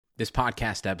This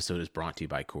podcast episode is brought to you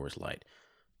by Coors Light.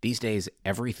 These days,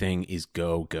 everything is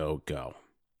go, go, go.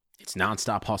 It's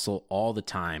nonstop hustle all the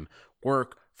time.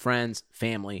 Work, friends,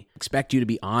 family, expect you to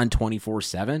be on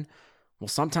 24/7. Well,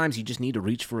 sometimes you just need to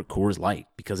reach for a Coors Light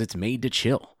because it's made to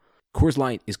chill. Coors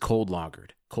Light is cold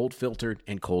lagered, cold filtered,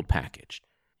 and cold packaged.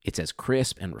 It's as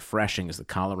crisp and refreshing as the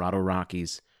Colorado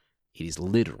Rockies. It is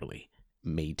literally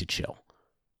made to chill.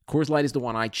 Coors Light is the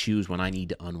one I choose when I need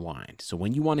to unwind. So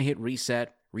when you want to hit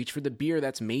reset, reach for the beer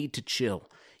that's made to chill.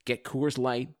 Get Coors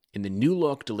Light in the new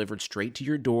look delivered straight to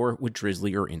your door with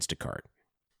Drizzly or Instacart.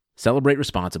 Celebrate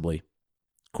responsibly.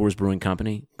 Coors Brewing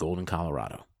Company, Golden,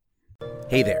 Colorado.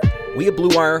 Hey there. We at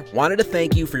Blue Wire wanted to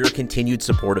thank you for your continued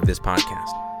support of this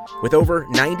podcast. With over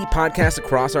 90 podcasts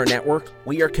across our network,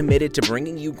 we are committed to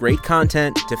bringing you great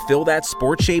content to fill that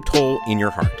sports-shaped hole in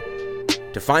your heart.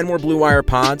 To find more Blue Wire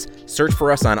pods, search for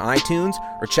us on iTunes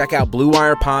or check out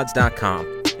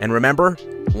BlueWirePods.com. And remember,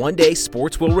 one day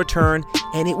sports will return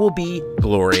and it will be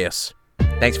glorious.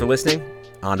 Thanks for listening.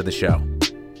 On to the show.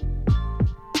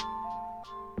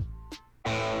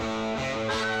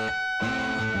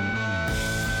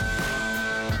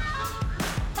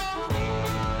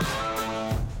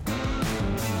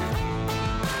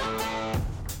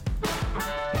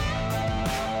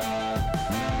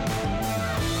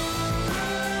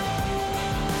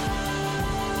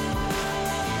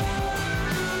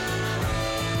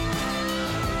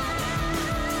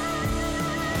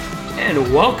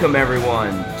 And welcome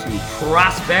everyone to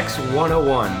Prospects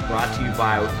 101, brought to you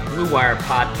by Blue Wire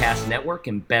Podcast Network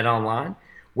and Bet Online,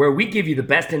 where we give you the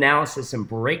best analysis and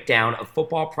breakdown of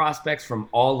football prospects from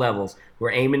all levels who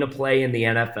are aiming to play in the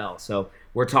NFL. So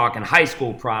we're talking high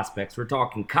school prospects, we're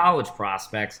talking college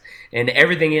prospects, and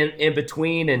everything in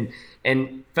between.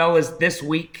 And fellas, this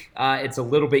week it's a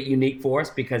little bit unique for us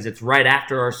because it's right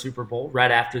after our Super Bowl,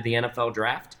 right after the NFL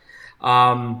draft.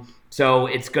 So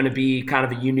it's going to be kind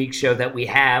of a unique show that we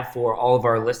have for all of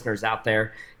our listeners out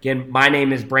there. Again, my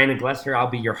name is Brandon Glessner. I'll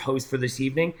be your host for this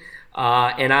evening.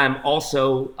 And I'm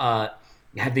also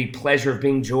have the pleasure of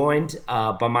being joined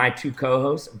by my two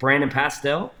co-hosts, Brandon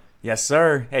Pastel. Yes,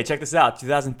 sir. Hey, check this out.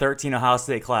 2013 Ohio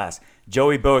State class.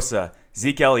 Joey Bosa,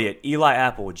 Zeke Elliott, Eli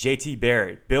Apple, J.T.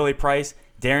 Barrett, Billy Price,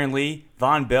 Darren Lee,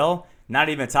 Von Bell. Not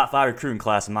even a top 5 recruiting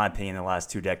class, in my opinion, in the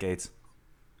last 2 decades.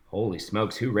 Holy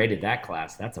smokes, who rated that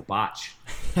class? That's a botch.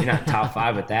 You're not top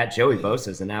 5 with that. Joey Bosa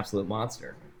is an absolute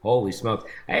monster. Holy smokes.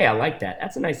 Hey, I like that.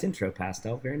 That's a nice intro,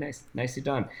 Pastel. Very nice. Nicely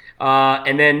done.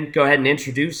 And then go ahead and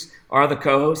introduce our other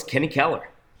co-host, Kenny Keller.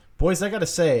 Boys, I got to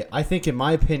say, I think in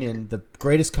my opinion, the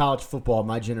greatest college football of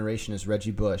my generation is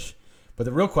Reggie Bush. But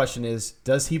the real question is,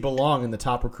 does he belong in the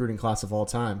top recruiting class of all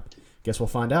time? Guess we'll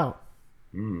find out.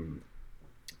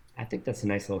 I think that's a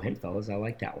nice little hint, fellas. I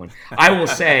like that one. I will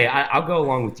say, I'll go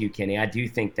along with you, Kenny. I do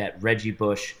think that Reggie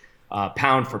Bush,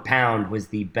 pound for pound, was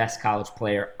the best college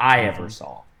player I ever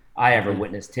saw. I ever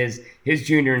witnessed. His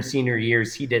junior and senior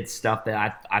years, he did stuff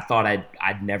that I thought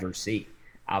I'd never see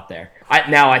out there.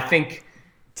 I think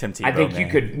Tim Tebow, I think you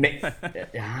could make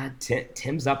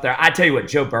Tim's up there. I tell you what,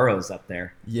 Joe Burrow's up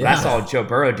there. Yeah. What I saw Joe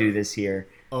Burrow do this year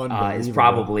is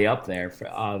probably up there,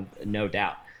 no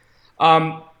doubt.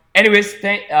 Anyways,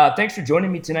 thanks for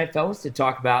joining me tonight, fellas, to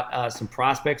talk about some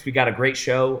prospects. We got a great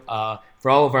show for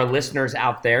all of our listeners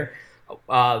out there.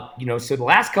 So the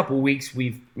last couple of weeks,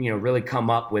 we've really come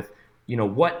up with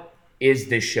what is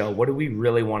this show? What do we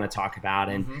really want to talk about?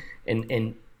 And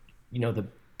the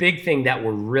big thing that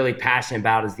we're really passionate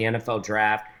about is the NFL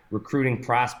draft, recruiting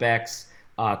prospects,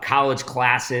 college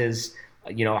classes.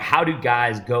 How do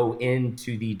guys go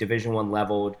into the Division I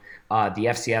level, the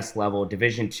FCS level,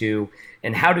 Division II,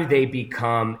 and how do they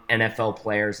become NFL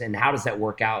players, and how does that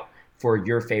work out for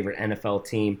your favorite NFL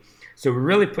team? So we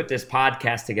really put this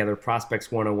podcast together,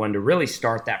 Prospects 101, to really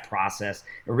start that process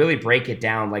and really break it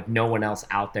down like no one else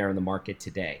out there in the market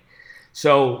today.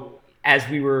 So as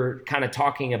we were kind of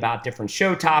talking about different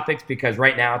show topics, because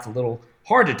right now it's a little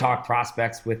hard to talk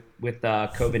prospects with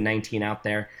COVID-19 out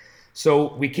there.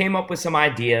 So we came up with some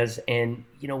ideas, and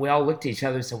we all looked at each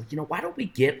other and said, why don't we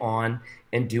get on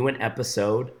and do an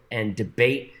episode and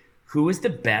debate who is the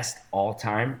best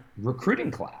all-time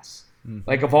recruiting class,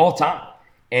 like of all time.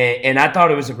 And I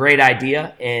thought it was a great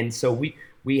idea, and so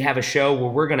we have a show where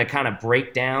we're going to kind of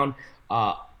break down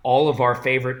all of our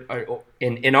favorite,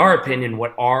 in our opinion,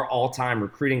 what our all-time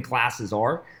recruiting classes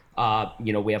are.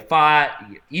 We have 5.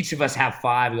 Each of us have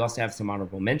 5. We also have some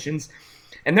honorable mentions.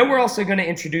 And then we're also going to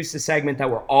introduce a segment that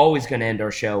we're always going to end our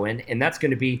show in, and that's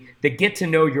going to be the Get to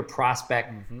Know Your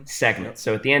Prospect segment.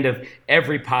 So at the end of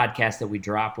every podcast that we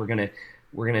drop, we're going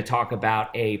to talk about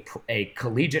a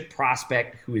collegiate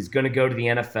prospect who is going to go to the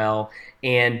NFL,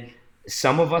 and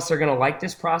some of us are going to like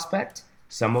this prospect.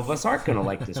 Some of us aren't going to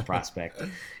like this prospect.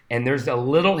 And there's a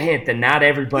little hint that not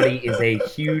everybody is a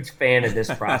huge fan of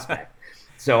this prospect.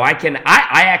 So I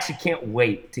actually can't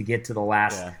wait to get to the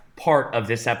last part of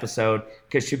this episode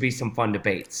because it should be some fun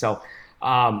debate. So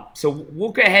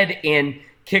we'll go ahead and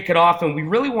kick it off. And we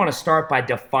really want to start by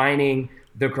defining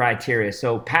the criteria.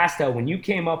 So Pasto, when you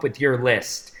came up with your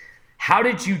list, how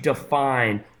did you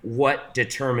define what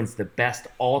determines the best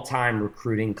all-time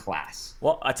recruiting class?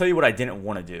 Well, I tell you what I didn't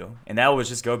want to do, and that was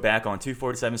just go back on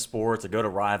 247 Sports or go to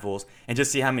Rivals and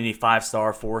just see how many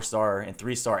 5-star, 4-star, and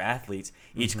 3-star athletes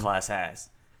each class has.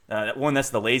 One, that's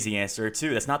the lazy answer.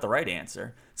 Two, that's not the right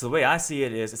answer. So the way I see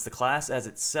it is it's the class as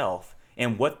itself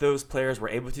and what those players were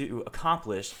able to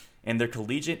accomplish in their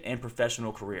collegiate and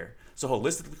professional career. So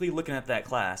holistically looking at that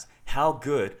class, how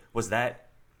good was that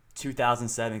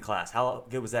 2007 class? How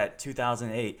good was that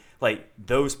 2008? Like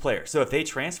those players. So if they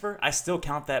transfer, I still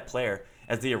count that player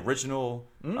as the original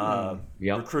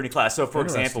recruiting class. So for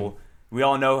example, we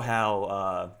all know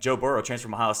how Joe Burrow transferred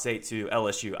from Ohio State to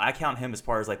LSU. I count him as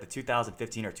part of like the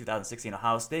 2015 or 2016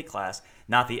 Ohio State class,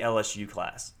 not the LSU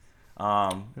class. So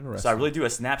I really do a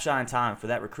snapshot in time for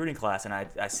that recruiting class, and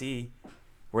I see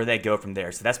where they go from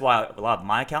there. So that's why a lot of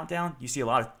my countdown, you see a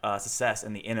lot of success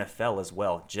in the NFL as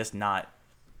well, just not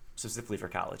specifically for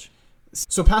college.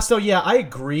 So Pastel, I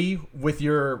agree with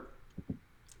your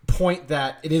point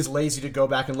that it is lazy to go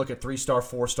back and look at 3-star,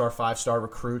 4-star, 5-star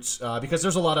recruits because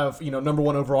there's a lot of number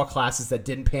one overall classes that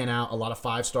didn't pan out, a lot of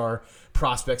 5-star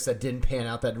prospects that didn't pan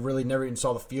out, that really never even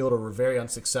saw the field or were very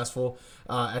unsuccessful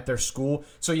at their school.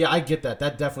 So I get that.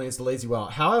 That definitely is the lazy way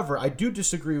out. However, I do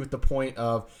disagree with the point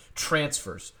of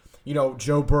transfers.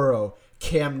 Joe Burrow,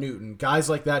 Cam Newton, guys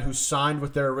like that who signed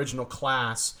with their original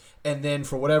class, and then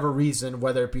for whatever reason,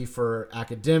 whether it be for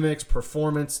academics,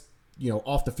 performance,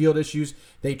 off the field issues,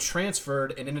 they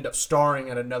transferred and ended up starring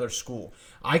at another school.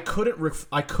 I couldn't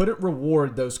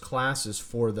reward those classes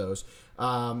for those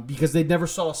because they never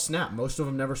saw a snap. Most of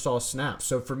them never saw a snap.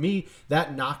 So for me,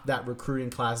 that knocked that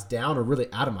recruiting class down or really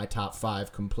out of my top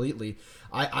 5 completely.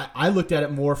 I looked at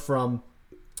it more from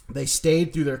they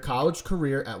stayed through their college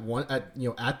career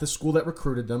at the school that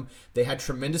recruited them. They had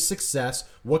tremendous success.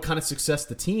 What kind of success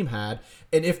the team had,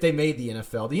 and if they made the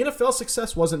NFL. The NFL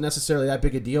success wasn't necessarily that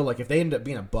big a deal. Like if they ended up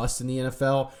being a bust in the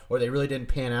NFL or they really didn't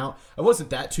pan out, I wasn't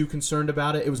that too concerned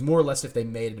about it. It was more or less if they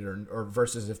made it or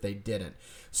versus if they didn't.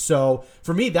 So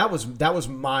for me, that was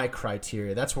my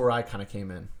criteria. That's where I kind of came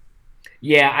in.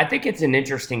 Yeah, I think it's an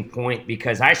interesting point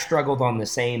because I struggled on the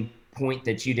same point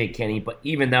that you did, Kenny, but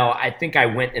even though I think I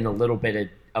went in a little bit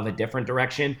of a different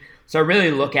direction. So I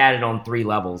really look at it on 3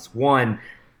 levels. One,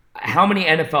 how many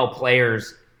NFL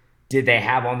players did they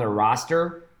have on their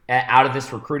roster out of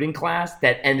this recruiting class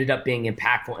that ended up being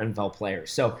impactful NFL players?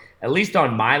 So at least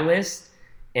on my list,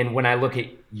 and when I look at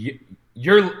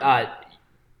your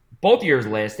both your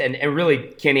list, and really,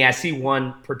 Kenny, I see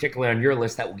one particularly on your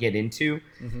list that we'll get into.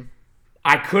 Mm-hmm.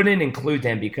 I couldn't include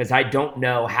them because I don't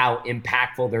know how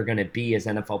impactful they're going to be as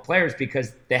NFL players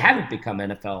because they haven't become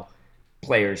NFL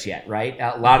players yet, right?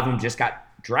 A lot of them just got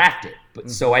drafted. But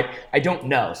so I don't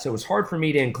know. So it's hard for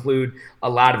me to include a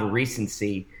lot of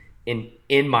recency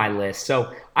in my list.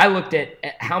 So I looked at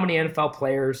how many NFL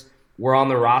players were on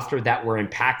the roster that were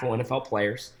impactful NFL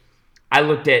players. I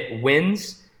looked at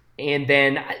wins and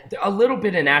then a little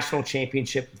bit of national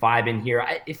championship vibe in here.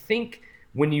 I think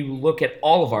when you look at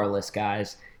all of our list,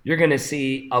 guys, you're going to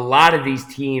see a lot of these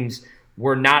teams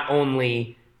were not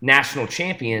only national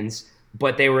champions,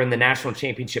 but they were in the national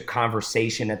championship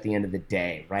conversation at the end of the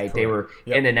day, right? Correct. They were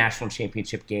in the national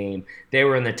championship game. They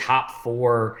were in the top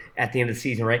 4 at the end of the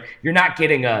season, right? You're not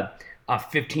getting a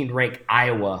 15th-ranked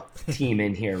Iowa team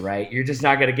in here, right? You're just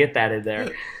not going to get that in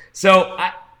there. So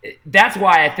that's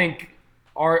why I think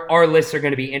our lists are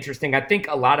going to be interesting. I think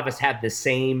a lot of us have the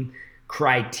same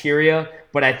criteria,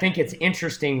 but I think it's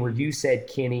interesting where you said,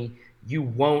 Kenny, you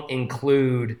won't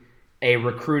include a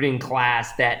recruiting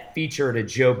class that featured a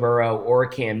Joe Burrow or a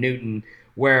Cam Newton,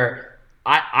 where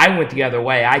I went the other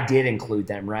way. I did include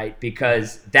them, right?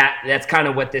 Because that's kind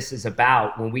of what this is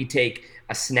about. When we take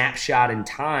a snapshot in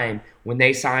time, when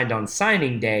they signed on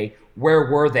signing day,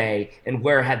 where were they and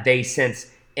where have they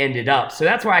since ended up? So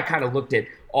that's why I kind of looked at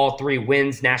all 3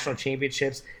 wins, national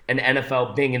championships, and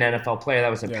NFL, being an NFL player that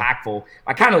was impactful.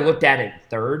 I kind of looked at it in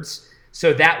thirds.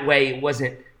 So that way it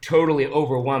wasn't totally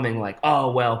overwhelming, like,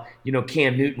 oh, well,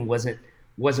 Cam Newton wasn't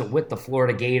with the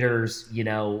Florida Gators,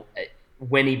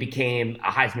 when he became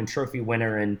a Heisman Trophy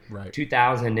winner in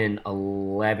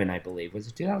 2011, I believe. Was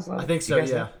it 2011? I think so,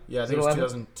 yeah. Yeah, I think it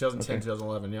was 2010,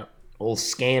 2011, yeah. Old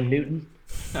Scam Newton.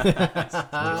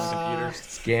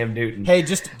 Scam Newton. Hey,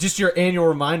 just your annual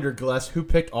reminder, Gless. Who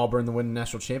picked Auburn to win the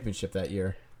national championship that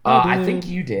year? I think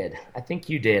you did.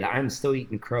 I'm still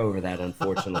eating crow over that,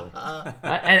 unfortunately.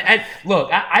 Look,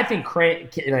 I think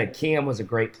Cam was a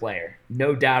great player.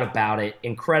 No doubt about it.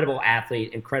 Incredible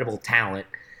athlete, incredible talent.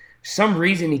 Some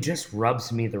reason he just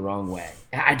rubs me the wrong way.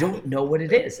 I don't know what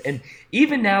it is. And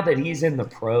even now that he's in the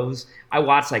pros, I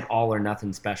watch like All or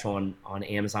Nothing special on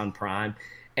Amazon Prime,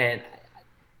 and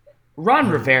Ron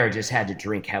Rivera just had to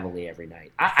drink heavily every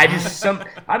night. I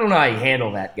don't know how you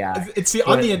handle that guy.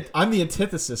 I'm the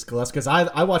antithesis, Gless, because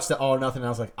I watched the All or Nothing and I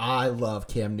was like, I love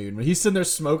Cam Newton. When he's sitting there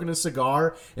smoking a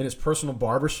cigar in his personal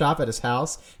barber shop at his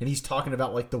house and he's talking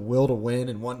about like the will to win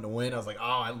and wanting to win, I was like, oh,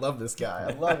 I love this guy.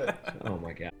 I love it. Oh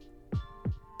my God.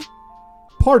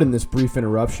 Pardon this brief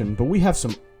interruption, but we have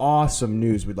some awesome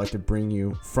news we'd like to bring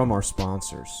you from our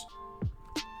sponsors.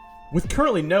 With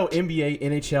currently no NBA,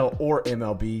 NHL, or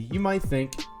MLB, you might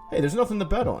think, hey, there's nothing to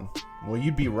bet on. Well,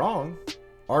 you'd be wrong.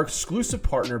 Our exclusive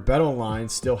partner, BetOnline,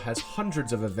 still has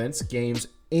hundreds of events, games,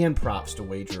 and props to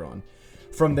wager on.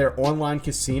 From their online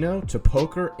casino to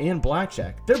poker and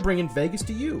blackjack, they're bringing Vegas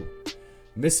to you.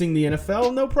 Missing the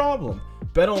NFL? No problem.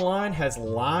 BetOnline has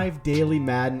live daily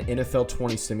Madden NFL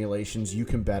 20 simulations you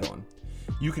can bet on.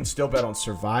 You can still bet on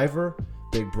Survivor,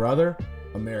 Big Brother,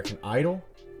 American Idol,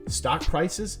 stock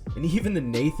prices, and even the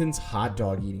Nathan's hot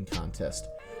dog eating contest.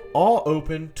 All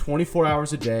open 24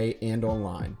 hours a day and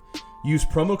online. Use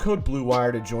promo code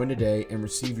BLUEWIRE to join today and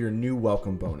receive your new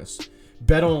welcome bonus.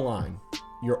 BetOnline,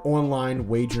 your online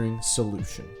wagering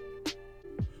solution.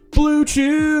 Blue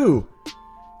Chew!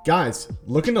 Guys,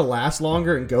 looking to last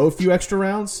longer and go a few extra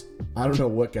rounds? I don't know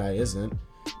what guy isn't.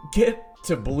 Get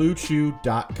to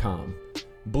BlueChew.com.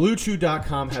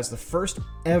 BlueChew.com has the first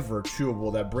ever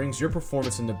chewable that brings your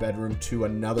performance in the bedroom to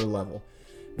another level.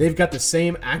 They've got the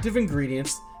same active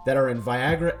ingredients that are in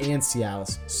Viagra and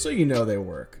Cialis, so you know they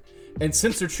work. And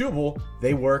since they're chewable,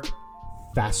 they work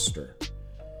faster.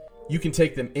 You can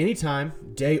take them anytime,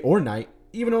 day or night,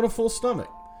 even on a full stomach.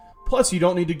 Plus, you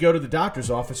don't need to go to the doctor's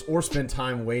office or spend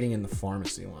time waiting in the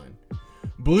pharmacy line.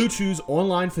 Blue Chew's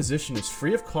online physician is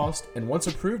free of cost, and once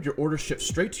approved, your order ships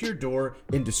straight to your door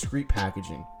in discreet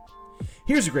packaging.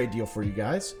 Here's a great deal for you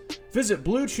guys. Visit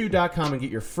BlueChew.com and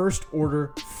get your first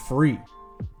order free.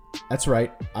 That's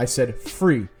right, I said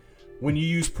free when you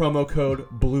use promo code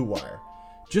BLUEWIRE.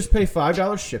 Just pay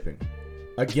 $5 shipping.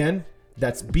 Again,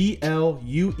 that's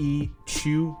BLUE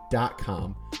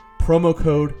Chew.com. Promo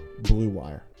code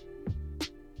BLUEWIRE.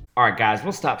 All right, guys,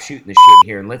 we'll stop shooting the shit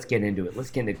here and let's get into it. Let's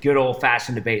get into good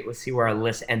old-fashioned debate. Let's see where our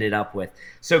list ended up with.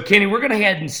 So, Kenny, we're going to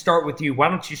head and start with you. Why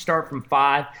don't you start from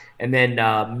 5 and then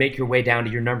make your way down to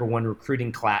your number one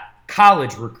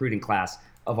college recruiting class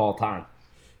of all time?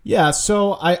 Yeah,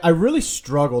 so I really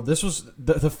struggled. This was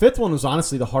the fifth one was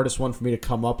honestly the hardest one for me to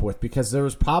come up with because there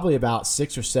was probably about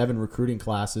 6 or 7 recruiting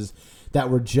classes that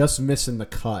were just missing the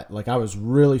cut. Like I was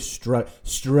really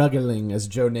struggling, as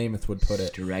Joe Namath would put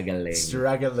it.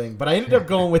 Struggling. But I ended up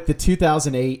going with the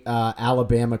 2008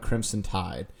 Alabama Crimson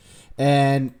Tide.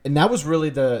 And that was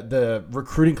really the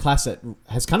recruiting class that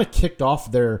has kind of kicked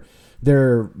off their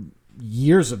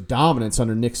years of dominance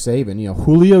under Nick Saban. You know,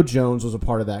 Julio Jones was a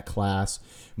part of that class.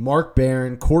 Mark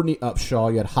Barron, Courtney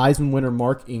Upshaw. You had Heisman winner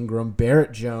Mark Ingram,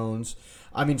 Barrett Jones.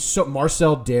 I mean, so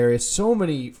Marcel Darius. So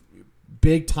many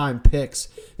big-time picks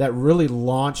that really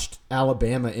launched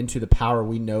Alabama into the power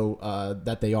we know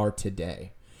that they are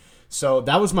today. So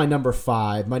that was my number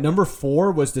 5. My number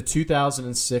 4 was the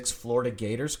 2006 Florida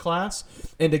Gators class.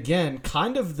 And again,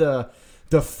 kind of the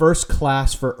first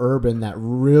class for Urban that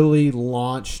really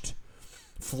launched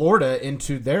Florida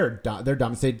into their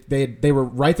dominance. They were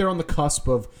right there on the cusp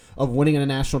of winning a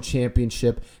national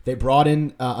championship. They brought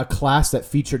in a class that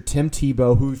featured Tim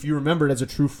Tebow, who, if you remembered, as a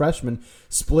true freshman,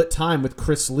 split time with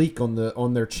Chris Leak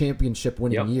on their championship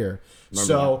winning year.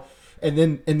 So, and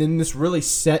then this really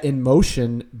set in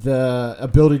motion the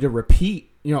ability to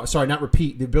repeat.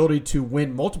 The ability to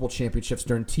win multiple championships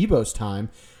during Tebow's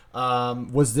time.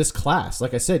 Was this class.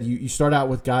 Like I said, you start out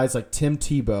with guys like Tim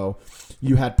Tebow.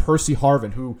 You had Percy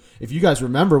Harvin, who, if you guys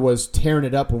remember, was tearing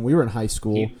it up when we were in high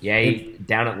school.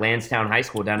 Down at Lansdowne High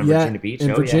School down in Virginia Beach.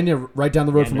 In Virginia, right down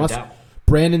the road from us. Doubt.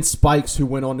 Brandon Spikes, who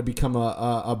went on to become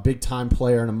a big-time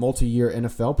player and a multi-year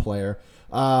NFL player.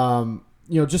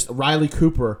 Just Riley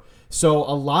Cooper. So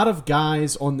a lot of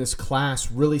guys on this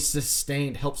class really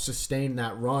helped sustain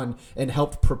that run and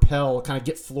helped propel, kind of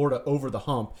get Florida over the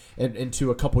hump and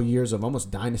into a couple years of almost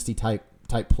dynasty type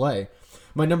play.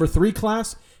 My number 3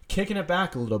 class, kicking it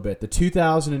back a little bit, the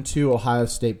 2002 Ohio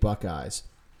State Buckeyes.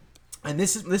 And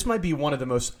this might be one of the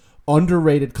most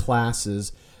underrated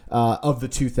classes of the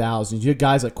 2000s. You had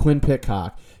guys like Quinn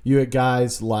Pitcock. You had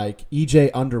guys like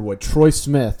E.J. Underwood, Troy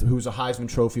Smith, who was a Heisman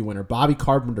Trophy winner. Bobby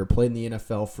Carpenter played in the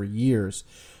NFL for years.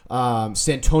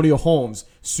 Santonio Holmes,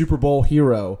 Super Bowl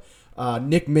hero.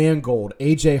 Nick Mangold,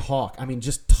 A.J. Hawk. I mean,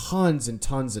 just tons and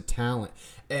tons of talent.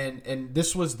 And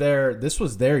this was their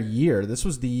year. This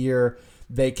was the year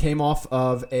they came off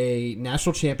of a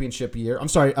national championship year. I'm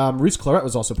sorry, Maurice Clarett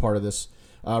was also part of this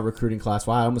recruiting class.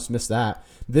 Wow, I almost missed that.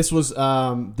 This was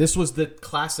the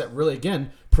class that really,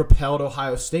 again, propelled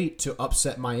Ohio State to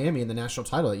upset Miami in the national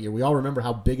title that year. We all remember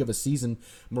how big of a season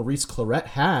Maurice Clarett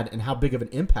had and how big of an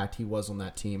impact he was on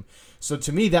that team. So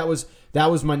to me, that was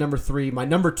my number 3. My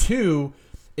number 2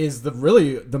 is the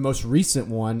most recent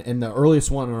one and the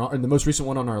earliest one and the most recent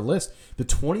one on our list, the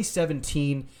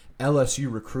 2017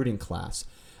 LSU recruiting class.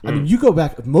 I mean, you go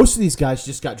back, most of these guys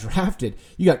just got drafted.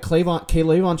 You got K'Lavon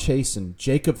Chaisson,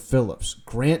 Jacob Phillips,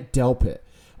 Grant Delpit,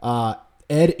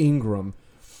 Ed Ingram,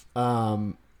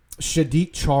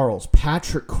 Shadiq Charles,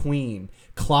 Patrick Queen,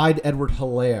 Clyde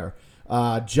Edward-Helaire,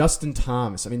 Justin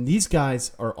Thomas. I mean, these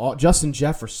guys are all, Justin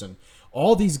Jefferson,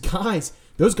 all these guys,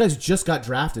 those guys just got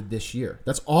drafted this year.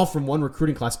 That's all from one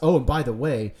recruiting class. Oh, and by the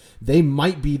way, they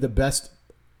might be the best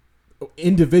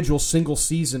individual single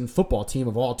season football team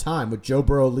of all time with Joe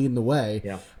Burrow leading the way.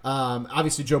 Yeah.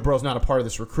 Obviously Joe Burrow's not a part of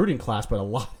this recruiting class, but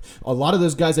a lot of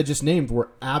those guys I just named were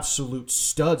absolute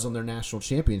studs on their national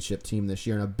championship team this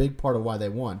year and a big part of why they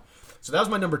won. So that was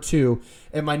my number 2.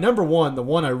 And my number 1, the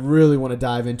one I really want to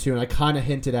dive into, and I kind of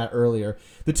hinted at earlier,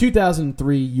 the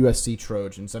 2003 USC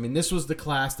Trojans. I mean, this was the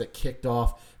class that kicked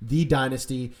off the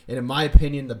dynasty, and in my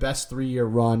opinion, the best 3-year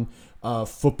run of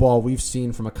football we've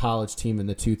seen from a college team in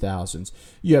the 2000s.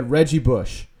 You had Reggie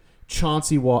Bush,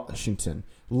 Chauncey Washington,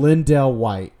 Lindell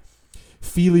White,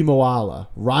 Fili Moala,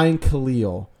 Ryan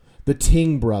Khalil, the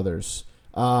Ting brothers.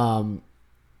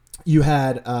 You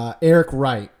had Eric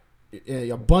Wright,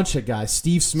 a bunch of guys.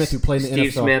 Steve Smith, who played in the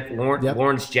NFL. Steve Smith,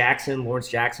 Lawrence Jackson. Lawrence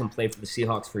Jackson played for the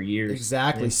Seahawks for years.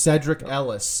 Exactly. Yeah. Cedric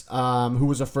Ellis, who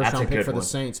was a first-round pick for the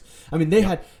Saints. I mean, they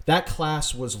had that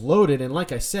class was loaded, and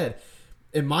like I said,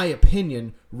 in my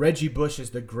opinion, Reggie Bush is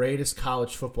the greatest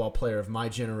college football player of my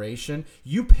generation.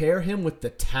 You pair him with the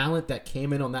talent that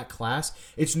came in on that class,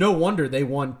 it's no wonder they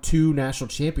won 2 national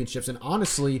championships. And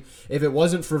honestly, if it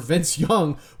wasn't for Vince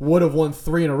Young, would have won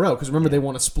 3 in a row. Because remember, they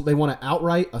won an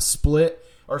outright, a split,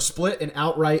 or split and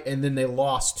outright, and then they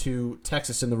lost to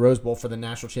Texas in the Rose Bowl for the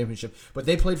national championship. But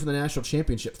they played for the national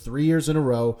championship 3 years in a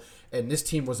row, and this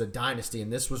team was a dynasty,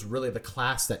 and this was really the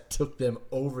class that took them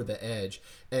over the edge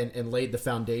and laid the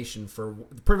foundation for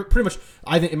pretty much,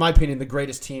 I think, in my opinion, the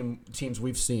greatest teams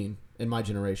we've seen in my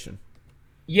generation.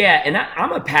 Yeah, and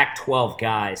I'm a Pac-12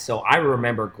 guy, so I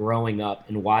remember growing up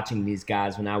and watching these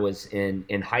guys when I was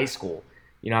in high school.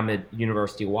 You know, I'm a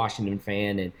University of Washington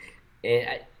fan,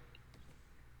 and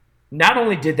not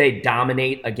only did they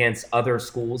dominate against other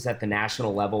schools at the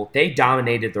national level, they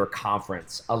dominated their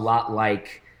conference a lot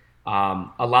like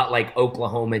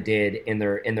Oklahoma did in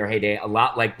their heyday, a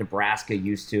lot like Nebraska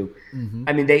used to. Mm-hmm.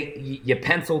 I mean, you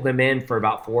penciled them in for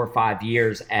about 4 or 5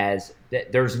 years as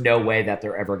there's no way that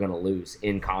they're ever going to lose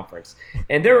in conference.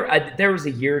 And there was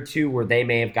a year or two where they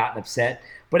may have gotten upset,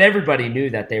 but everybody knew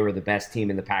that they were the best team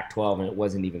in the Pac-12, and it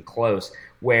wasn't even close.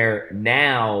 Where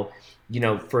now, you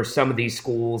know, for some of these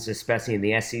schools, especially in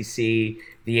the SEC,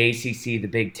 the ACC, the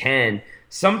Big Ten,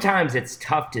 sometimes it's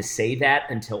tough to say that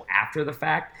until after the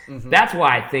fact. Mm-hmm. That's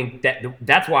why I think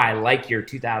that's why I like your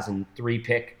 2003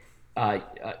 pick,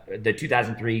 the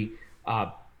 2003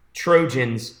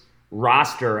 Trojans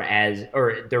roster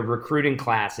or their recruiting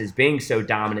class as being so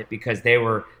dominant, because they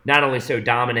were not only so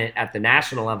dominant at the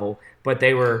national level, but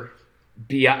they were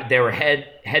head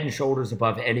and shoulders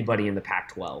above anybody in the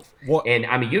Pac-12. What? And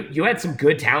I mean, you had some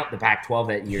good talent in the Pac-12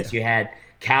 that year. Yeah.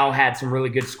 Cal had some really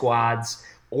good squads.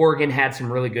 Oregon had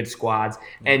some really good squads,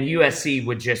 and USC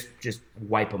would just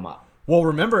wipe them up. Well,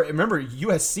 remember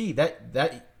USC that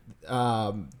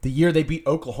the year they beat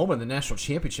Oklahoma in the national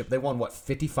championship, they won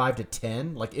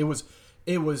 55-10. Like it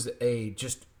was a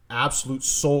just absolute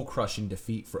soul-crushing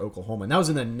defeat for Oklahoma, and that was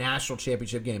in the national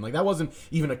championship game. Like that wasn't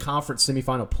even a conference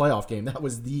semifinal playoff game. That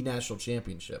was the national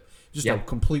championship. Just a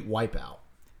complete wipeout.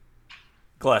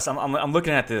 Glass, I'm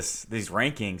looking at these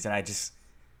rankings, and I just.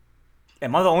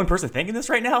 Am I the only person thinking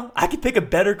this right now? I could pick a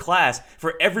better class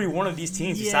for every one of these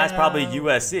teams besides probably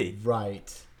USC.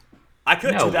 Right. I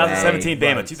could. 2017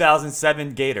 Bama, right.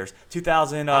 2007 Gators,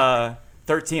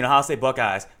 2013 Ohio State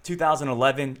Buckeyes,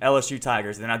 2011 LSU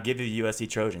Tigers, and then I'll give you the USC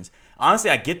Trojans. Honestly,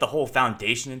 I get the whole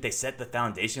foundation. They set the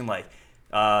foundation. Like,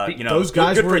 those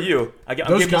guys good were, for you. I'm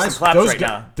giving you some claps right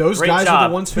now. Those Great guys job. are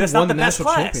the ones who won the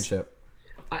national championship.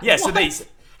 Yeah, so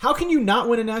How can you not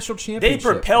win a national championship? They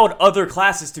propelled other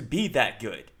classes to be that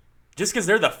good. Just because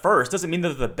they're the first doesn't mean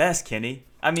they're the best, Kenny.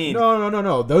 I mean,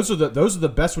 no. Those are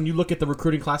the best when you look at the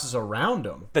recruiting classes around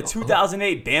them. The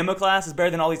 2008 Bama class is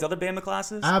better than all these other Bama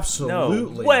classes?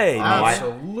 Absolutely. No way.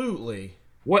 Absolutely.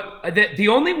 What the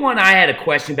only one I had a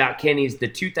question about, Kenny, is the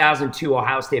 2002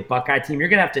 Ohio State Buckeye team. You're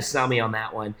gonna have to sell me on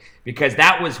that one because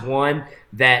that was one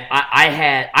that I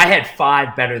had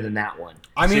 5 better than that one.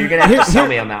 I mean, so you're gonna have to sell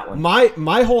me on that one.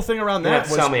 My whole thing around that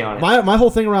was sell me on it. My whole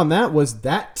thing around that was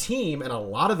that team and a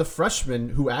lot of the freshmen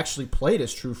who actually played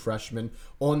as true freshmen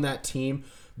on that team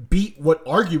beat what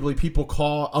arguably people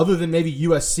call, other than maybe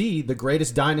USC, the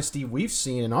greatest dynasty we've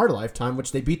seen in our lifetime,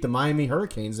 which they beat the Miami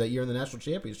Hurricanes that year in the national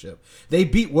championship. They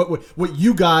beat what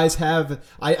you guys have.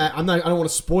 I don't want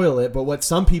to spoil it, but what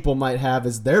some people might have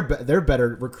is their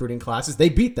better recruiting classes. They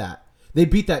beat that. They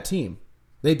beat that team.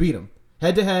 They beat them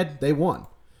head to head. They won.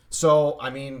 So I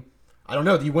mean, I don't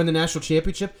know. Do you win the national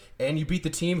championship and you beat the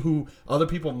team who other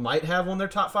people might have on their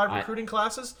top 5 recruiting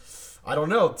classes? I don't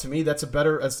know. To me, it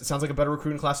sounds like a better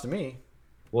recruiting class to me.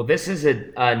 Well, this is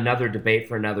another debate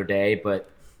for another day, but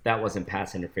that wasn't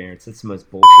pass interference. It's the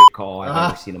most bullshit call I've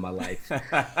ever seen in my life.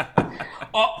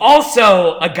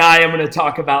 Also, a guy I'm going to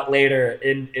talk about later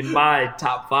in my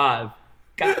top 5.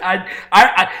 God,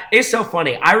 it's so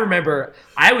funny. I remember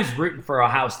I was rooting for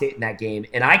Ohio State in that game,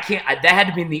 and that had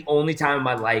to be the only time in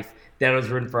my life that I was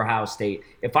rooting for Ohio State.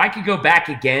 If I could go back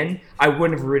again, I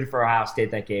wouldn't have rooted for Ohio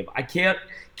State that game. I can't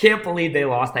believe they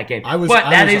lost that game. I was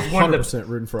 100%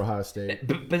 rooting for Ohio State.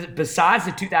 Besides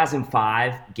the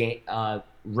 2005 game,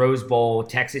 Rose Bowl,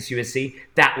 Texas USC,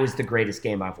 that was the greatest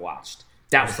game I've watched.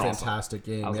 That was awesome. Fantastic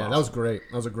game. That was great.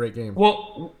 That was a great game.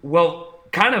 Well,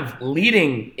 kind of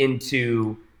leading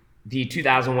into the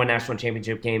 2001 national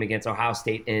championship game against Ohio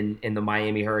State in the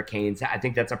Miami Hurricanes, I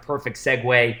think that's a perfect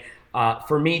segue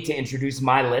for me to introduce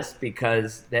my list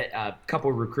because a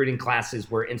couple of recruiting classes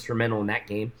were instrumental in that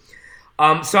game.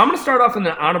 So I'm going to start off with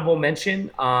an honorable mention.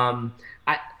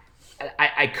 I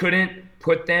couldn't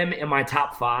put them in my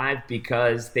top 5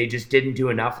 because they just didn't do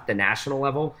enough at the national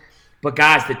level. But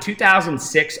guys, the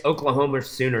 2006 Oklahoma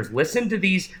Sooners, listen to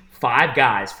these 5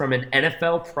 guys from an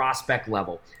NFL prospect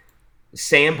level.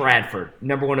 Sam Bradford,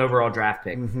 number 1 overall draft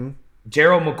pick. Mm-hmm.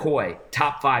 Gerald McCoy,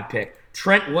 top 5 pick.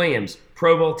 Trent Williams,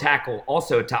 Pro Bowl tackle,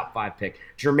 also a top 5 pick.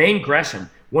 Jermaine Gresham,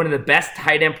 one of the best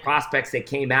tight end prospects that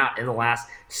came out in the last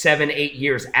 7-8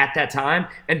 years at that time.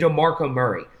 And DeMarco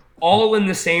Murray, all in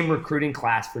the same recruiting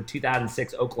class for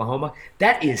 2006 Oklahoma.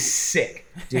 That is sick,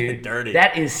 dude. Dirty.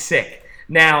 That is sick.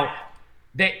 Now,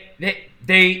 they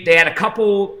had a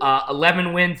couple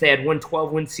 11 wins. They had one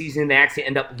 12-win season. They actually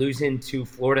end up losing to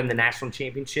Florida in the national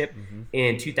championship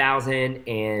in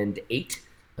 2008,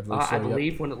 I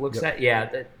believe, when it looks at.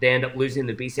 Yeah, they end up losing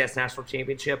the BCS national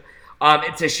championship.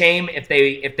 It's a shame if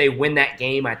they win that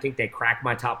game. I think they crack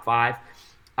my top 5.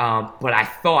 But I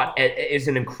thought it is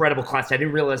an incredible class. I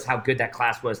didn't realize how good that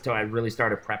class was until I really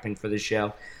started prepping for the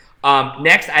show.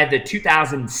 Next, I had the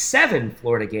 2007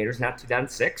 Florida Gators, not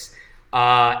 2006.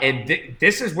 And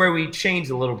this is where we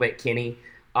changed a little bit, Kenny.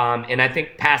 And I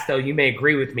think, Pastel, you may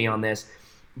agree with me on this,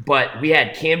 but we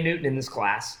had Cam Newton in this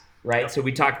class, right? Yep. So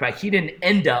we talked about he didn't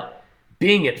end up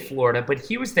being at Florida, but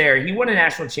he was there. He won a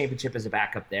national championship as a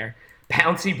backup there.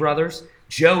 Pouncey brothers,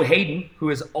 Joe Hayden, who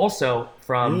is also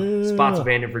from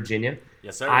Spotsylvania, Virginia.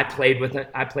 Yes, sir. I played with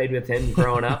him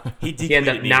growing up. He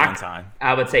decleated me one time.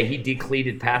 I would say he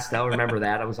decleated Pastel. Remember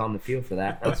that? I was on the field for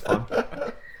that. That was fun.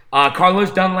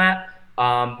 Carlos Dunlap.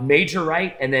 Major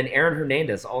Wright, and then Aaron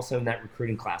Hernandez also in that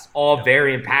recruiting class. All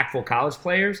very impactful college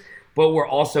players, but were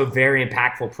also very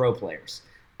impactful pro players,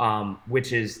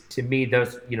 which is, to me,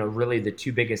 those really the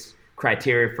 2 biggest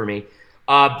criteria for me.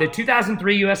 The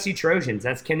 2003 USC Trojans,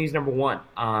 that's Kenny's number 1.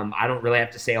 I don't really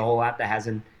have to say a whole lot that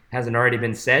hasn't already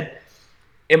been said.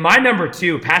 In my number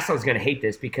 2, Pastel's going to hate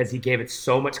this because he gave it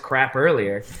so much crap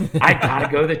earlier. I got to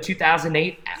go the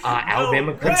 2008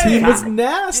 Alabama Crimson Tide. That team was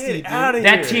nasty, dude.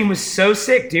 That team was so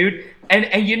sick, dude.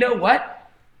 And you know what?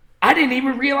 I didn't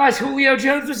even realize Julio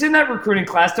Jones was in that recruiting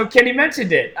class till Kenny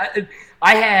mentioned it.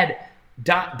 I had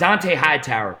Dante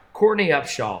Hightower, Courtney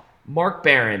Upshaw, Mark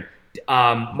Barron,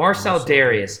 Marcel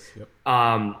Darius,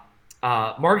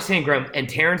 Mark Ingram, and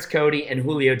Terrence Cody and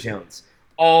Julio Jones.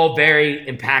 All very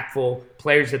impactful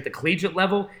players at the collegiate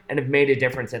level and have made a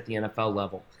difference at the NFL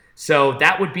level. So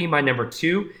that would be my number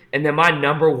 2. And then my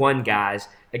number 1 guys,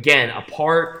 again,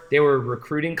 they were a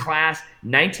recruiting class,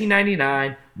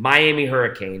 1999 Miami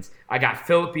Hurricanes. I got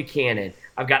Philip Buchanan.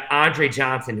 I've got Andre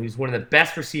Johnson, who's one of the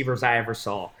best receivers I ever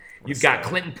saw. You've got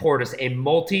Clinton Portis, a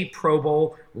multi-Pro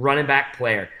Bowl running back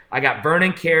player. I got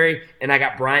Vernon Carey, and I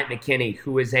got Bryant McKinnie,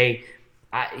 who is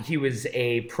he was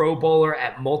a Pro Bowler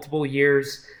at multiple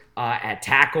years at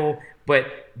tackle.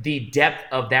 But the depth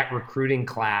of that recruiting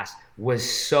class was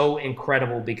so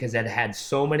incredible because it had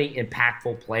so many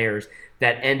impactful players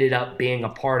that ended up being a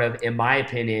part of, in my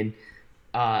opinion,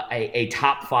 a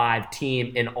top 5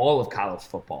 team in all of college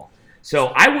football.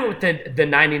 So I went with the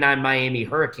 99 Miami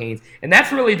Hurricanes, and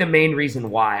that's really the main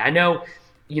reason why. I know,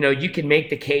 you can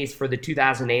make the case for the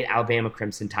 2008 Alabama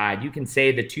Crimson Tide. You can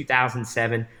say the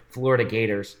 2007 Florida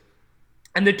Gators.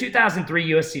 And the 2003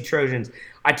 USC Trojans,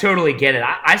 I totally get it.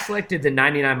 I selected the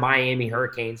 99 Miami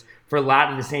Hurricanes for a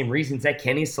lot of the same reasons that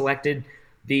Kenny selected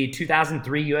the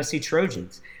 2003 USC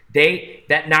Trojans.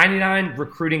 That 99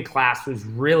 recruiting class was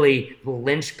really the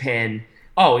linchpin.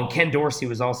 Oh, and Ken Dorsey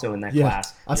was also in that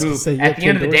class, who at the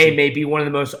end of the day may be one of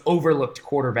the most overlooked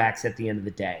quarterbacks at the end of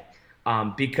the day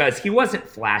because he wasn't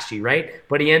flashy, right?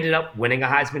 But he ended up winning a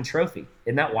Heisman Trophy.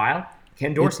 Isn't that wild?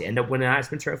 Ken Dorsey ended up winning a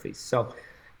Heisman Trophy. So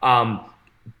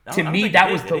to me,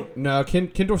 that was the... No, Ken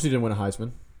Dorsey didn't win a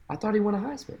Heisman. I thought he won a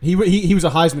Heisman. He was a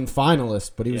Heisman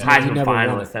finalist, but he was Heisman he never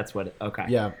finalist. won it. That's what. Okay.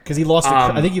 Yeah, because he lost.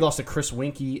 I think he lost to Chris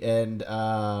Winkie and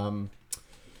who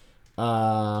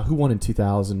won in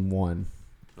 2001.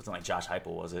 Wasn't like Josh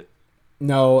Heupel, was it?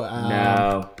 No.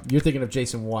 No. You're thinking of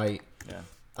Jason White. Yeah.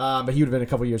 But he would have been a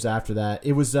couple years after that.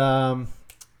 It was the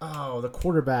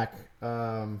quarterback.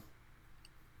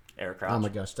 Eric Crouch. Oh my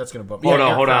gosh, that's gonna bump. Hold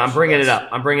on. I'm bringing it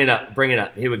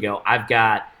up. Here we go. I've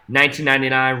got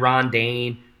 1999 Ron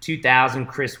Dane, 2000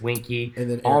 Chris Winkie. And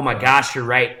then oh my gosh, you're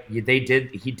right. He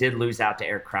did lose out to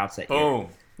Eric Crouch that year. Boom.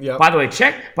 Yep. By the way,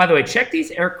 check these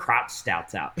Eric Crouch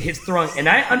stats out. His throwing, and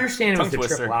I understand it was the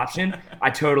triple option. I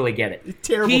totally get it.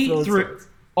 Terrible throwing stats.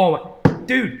 Oh,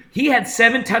 dude, he had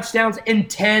 7 touchdowns and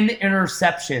 10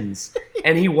 interceptions,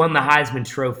 and he won the Heisman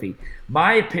Trophy.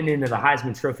 My opinion of the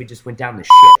Heisman Trophy just went down the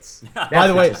shits. By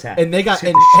the way, and they got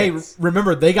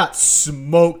remember they got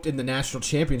smoked in the national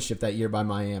championship that year by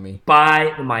Miami.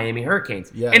 By the Miami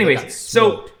Hurricanes. Yeah. Anyways,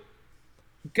 so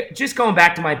just going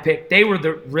back to my pick, they were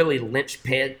the really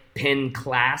linchpin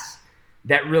class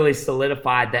that really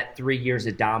solidified that 3 years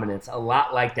of dominance. A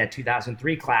lot like that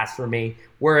 2003 class for me,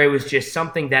 where it was just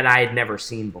something that I had never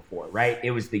seen before. Right?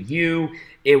 It was the U.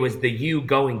 It was the U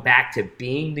going back to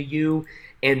being the U.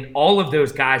 And all of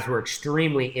those guys were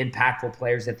extremely impactful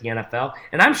players at the NFL.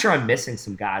 And I'm sure I'm missing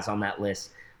some guys on that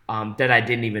list that I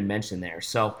didn't even mention there.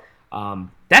 So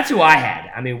that's who I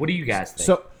had. I mean, what do you guys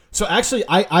think? So actually,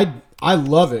 I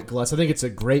love it, Gless. I think it's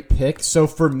a great pick. So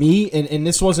for me, and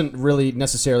this wasn't really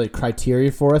necessarily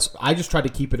criteria for us, I just tried to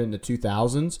keep it in the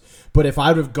 2000s. But if I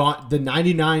would have gone, the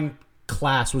 99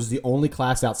 class was the only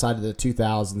class outside of the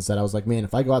 2000s that I was like, man,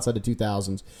 if I go outside the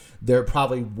 2000s, they're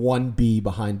probably 1B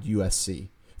behind USC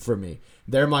for me.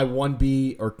 They're my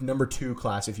 1B or number 2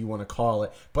 class, if you want to call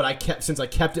it. But since I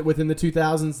kept it within the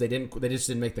 2000s, they just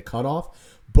didn't make the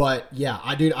cutoff. But yeah,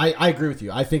 I agree with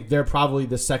you. I think they're probably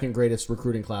the second greatest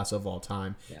recruiting class of all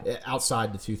time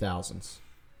outside the 2000s.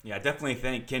 Yeah, I definitely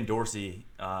think Ken Dorsey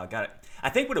got it. I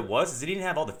think what it was is he didn't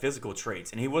have all the physical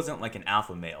traits, and he wasn't like an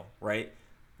alpha male, right?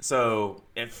 So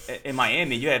if in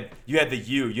Miami, you had you had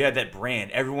that brand.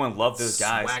 Everyone loved those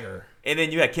guys. Swagger. And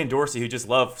then you had Ken Dorsey, who just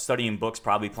loved studying books,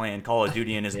 probably playing Call of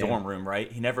Duty in his dorm room,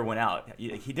 right? He never went out.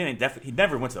 He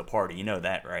never went to a party. You know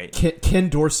that, right? Ken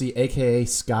Dorsey, a.k.a.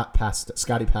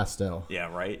 Scotty Pastel.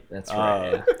 Yeah, right? That's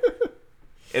right.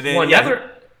 And then,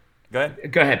 Go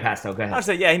ahead. Go ahead, Pastel. Go ahead. I would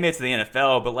say, he made it to the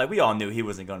NFL, but we all knew he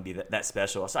wasn't going to be that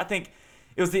special. So I think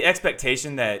it was the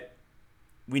expectation that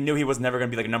we knew he was never going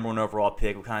to be like a number 1 overall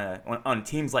pick. We kind of on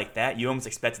teams like that, you almost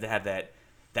expected to have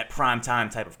that prime time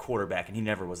type of quarterback, and he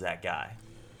never was that guy.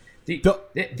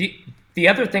 The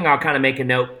other thing I'll kind of make a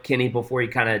note, Kenny, before you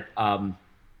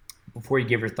before you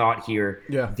give your thought here.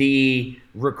 Yeah. The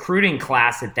recruiting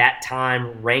class at that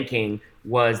time ranking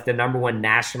was the number 1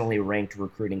 nationally ranked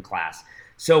recruiting class.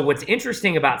 So what's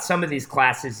interesting about some of these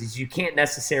classes is you can't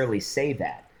necessarily say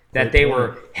that they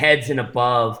were heads and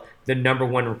above the number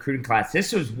 1 recruiting class.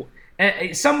 This was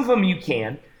some of them you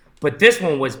can, but this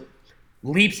one was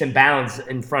leaps and bounds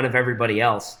in front of everybody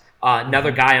else.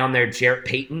 Another guy on there, Jarrett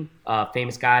Payton,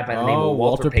 famous guy by the name of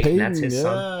Walter Payton. That's his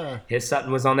son. His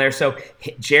son was on there. So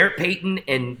Jarrett Payton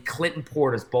and Clinton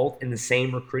Portis both in the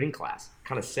same recruiting class.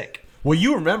 Kind of sick. Well,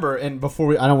 you remember, and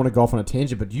before I don't want to go off on a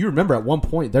tangent, but do you remember at one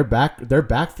point their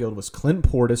backfield was Clinton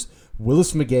Portis,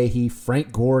 Willis McGahee,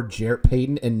 Frank Gore, Jarrett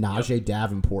Payton, and Najee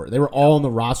Davenport. They were all on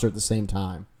the roster at the same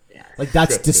time. Yeah, Like,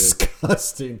 that's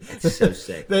disgusting. That's so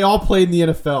sick. They all played in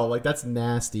the NFL. Like, that's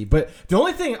nasty. But the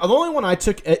only one I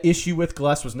took issue with,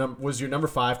 Gless, was your number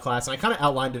 5 class, and I kind of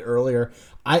outlined it earlier.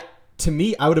 To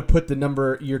me, I would have put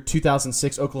your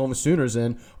 2006 Oklahoma Sooners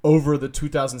in over the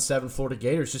 2007 Florida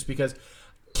Gators, just because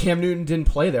Cam Newton didn't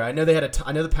play there. I know they had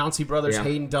I know the Pouncey brothers,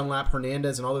 Hayden Dunlap,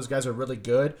 Hernandez, and all those guys are really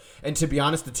good. And to be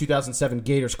honest, the 2007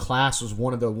 Gators class was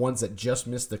one of the ones that just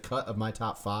missed the cut of my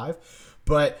top 5.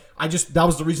 But that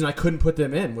was the reason I couldn't put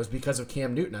them in, was because of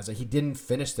Cam Newton. I was like, he didn't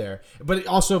finish there. But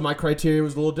also my criteria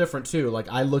was a little different too. Like,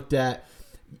 I looked at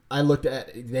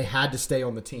they had to stay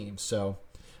on the team. So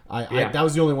that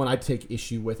was the only one I'd take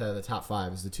issue with out of the top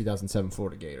 5, is the 2007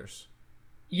 Florida Gators.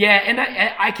 Yeah, and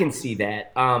I can see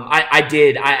that.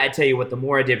 I tell you what, the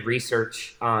more I did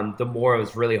research, the more it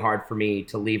was really hard for me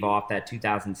to leave off that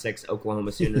 2006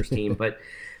 Oklahoma Sooners team. But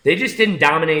they just didn't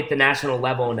dominate the national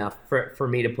level enough for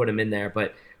me to put them in there.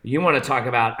 But you want to talk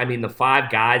about, I mean, the 5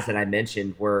 guys that I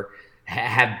mentioned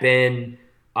have been,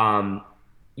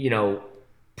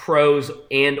 pros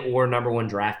and or number 1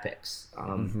 draft picks,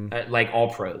 like all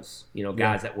pros,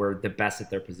 guys that were the best at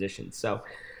their positions. So,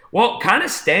 well, kind of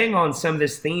staying on some of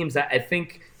these themes, I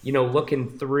think, looking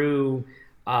through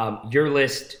your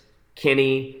list,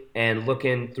 Kenny, and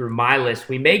looking through my list,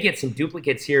 we may get some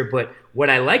duplicates here. But what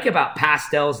I like about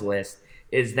Pastel's list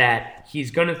is that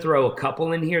he's going to throw a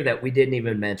couple in here that we didn't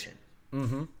even mention.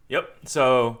 Mm-hmm. Yep.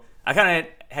 So I kind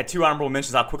of had 2 honorable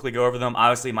mentions. I'll quickly go over them.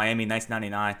 Obviously, Miami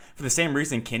 1999. For the same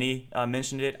reason Kenny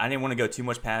mentioned it, I didn't want to go too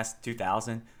much past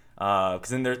 2000 because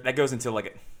then that goes into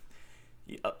like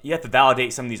you have to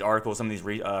validate some of these articles, some of these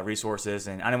resources,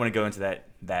 and I didn't want to go into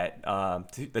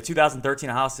the 2013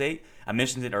 Ohio State. I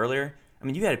mentioned it earlier. I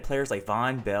mean, you had players like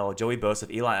Von Bell, Joey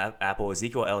Bosa, Eli Apple,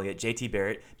 Ezekiel Elliott, J.T.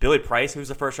 Barrett, Billy Price, who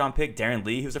was a first-round pick, Darren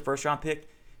Lee, who was a first-round pick.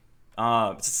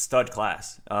 It's a stud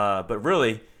class. But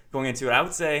really, going into it, I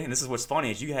would say, and this is what's funny,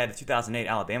 is you had the 2008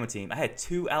 Alabama team. I had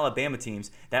 2 Alabama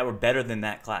teams that were better than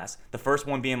that class. The first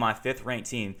one being my 5th-ranked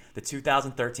team, the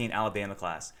 2013 Alabama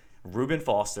class. Reuben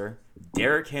Foster,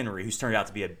 Derrick Henry, who's turned out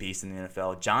to be a beast in the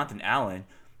NFL, Jonathan Allen,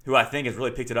 who I think has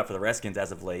really picked it up for the Redskins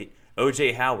as of late,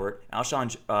 O.J. Howard,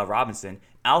 Alshon Robinson,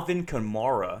 Alvin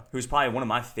Kamara, who's probably one of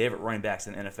my favorite running backs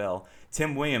in the NFL,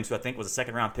 Tim Williams, who I think was a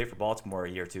second-round pick for Baltimore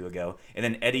a year or 2 ago, and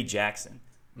then Eddie Jackson.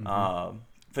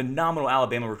 Phenomenal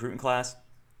Alabama recruiting class.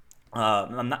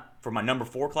 I'm not for my number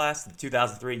 4 class, the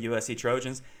 2003 USC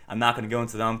Trojans. I'm not going to go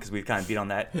into them because we've kind of beat on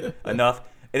that enough.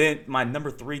 And then my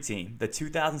number 3 team, the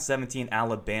 2017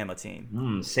 Alabama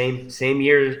team. Same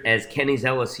year as Kenny's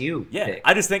LSU. Yeah, pick.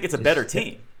 I just think it's a better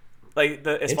team. Like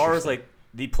as far as like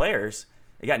the players,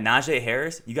 you got Najee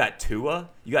Harris, you got Tua,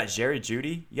 you got Jerry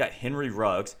Jeudy, you got Henry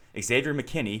Ruggs, Xavier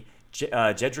McKinney,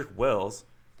 Jedrick Wills,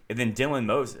 and then Dylan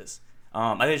Moses.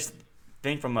 I just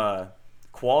think from a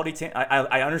quality team,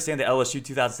 I understand the LSU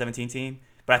 2017 team,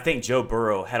 but I think Joe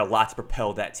Burrow had a lot to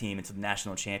propel that team into the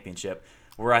national championship.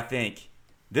 Where I think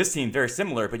this team, very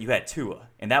similar, but you had Tua,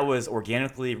 and that was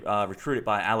organically recruited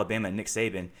by Alabama and Nick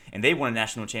Saban, and they won a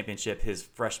national championship his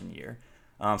freshman year.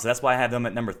 So that's why I have them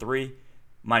at number 3.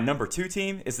 My number 2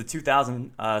 team is the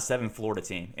 2007 Florida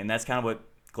team, and that's kind of what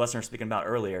Glessner was speaking about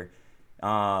earlier.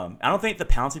 I don't think the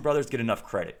Pouncey brothers get enough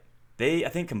credit. I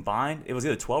think combined, it was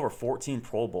either 12 or 14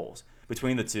 Pro Bowls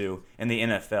between the two in the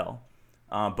NFL.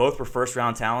 Both were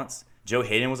first-round talents. Joe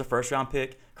Hayden was a first-round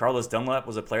pick. Carlos Dunlap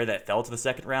was a player that fell to the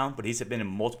second round, but he's been in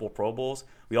multiple Pro Bowls.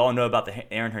 We all know about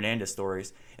the Aaron Hernandez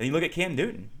stories. And you look at Cam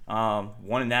Newton,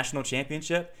 won a national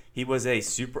championship. He was a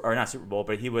not Super Bowl,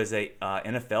 but he was a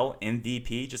NFL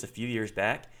MVP just a few years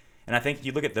back. And I think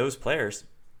you look at those players,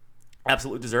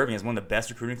 absolutely deserving as one of the best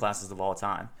recruiting classes of all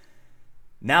time.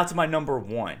 Now to my number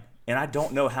 1, and I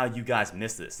don't know how you guys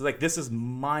missed this. So, this is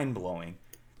mind-blowing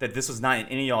that this was not in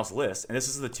any of y'all's list, and this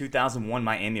is the 2001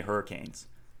 Miami Hurricanes.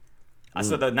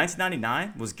 So the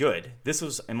 1999 was good. This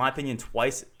was, in my opinion,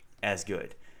 twice as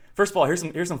good. First of all, here's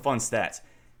some fun stats.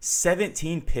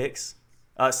 17 picks.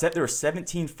 There were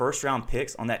 17 first-round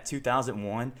picks on that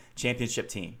 2001 championship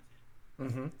team.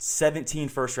 17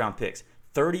 first-round picks.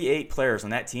 38 players on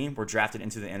that team were drafted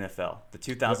into the NFL, the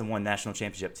 2001 national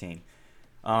championship team.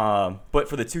 But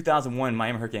for the 2001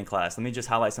 Miami Hurricane class, let me just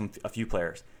highlight a few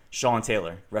players. Sean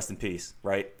Taylor, rest in peace,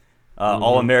 right?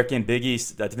 All-American, Big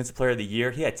East, Defensive Player of the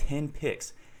Year. He had 10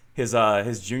 picks his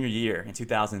junior year in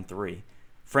 2003.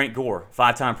 Frank Gore,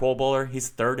 5-time Pro Bowler.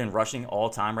 He's 3rd in rushing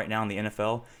all-time right now in the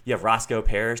NFL. You have Roscoe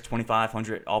Parrish,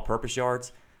 2,500 all-purpose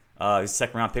yards. He's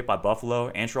second-round pick by Buffalo.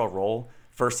 Antrell Roll,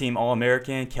 first-team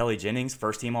All-American. Kelly Jennings,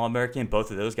 first-team All-American. Both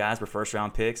of those guys were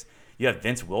first-round picks. You have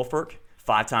Vince Wilfork,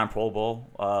 5-time Pro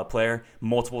Bowl player,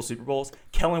 multiple Super Bowls.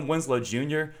 Kellen Winslow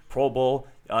Jr., Pro Bowl,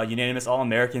 unanimous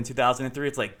All-American 2003.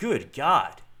 It's like, good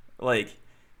God. Like,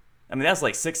 I mean, that's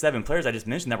like 6-7 players I just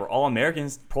mentioned that were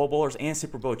All-Americans, Pro Bowlers, and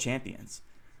Super Bowl champions.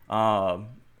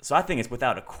 So I think it's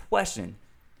without a question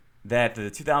that the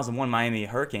 2001 Miami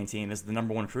Hurricane team is the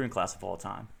number one recruiting class of all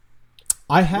time.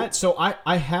 I had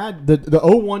the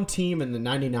 01 team and the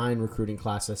 99 recruiting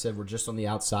class I said were just on the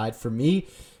outside. For me,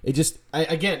 it just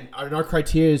again, our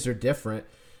criteria are different.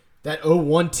 That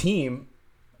 01 team,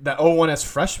 that 01 as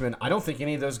freshmen, I don't think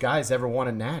any of those guys ever won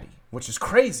a natty, which is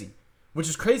crazy. Which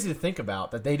is crazy to think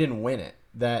about, that they didn't win it.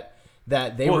 That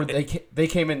they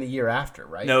came in the year after,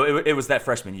 right? No, it was that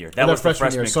freshman year. That was the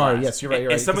freshman year. Sorry, class. yes, you're right.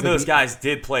 And some of those guys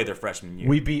did play their freshman year.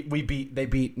 They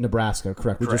beat Nebraska,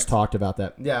 correct? We just talked about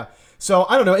that. Yeah. So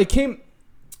I don't know. It came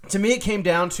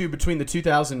down to between the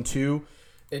 2002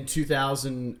 and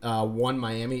 2001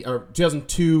 Miami, or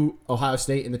 2002 Ohio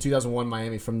State and the 2001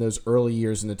 Miami from those early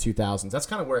years in the 2000s. That's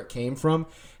kind of where it came from,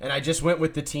 and I just went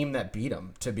with the team that beat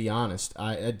them. To be honest,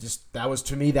 that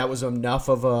was enough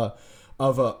of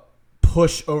a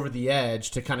push over the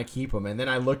edge to kind of keep them. And then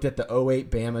I looked at the 08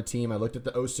 Bama team, I looked at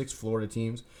the 06 Florida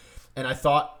teams, and I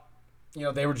thought,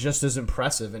 they were just as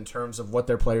impressive in terms of what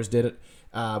their players did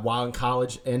while in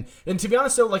college. And to be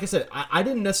honest, though, like I said, I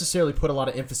didn't necessarily put a lot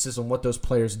of emphasis on what those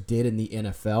players did in the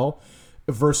NFL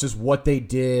versus what they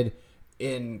did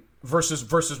versus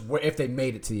if they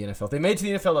made it to the NFL. If they made it to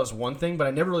the NFL, that was one thing, but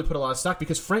I never really put a lot of stock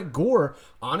because Frank Gore,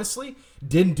 honestly,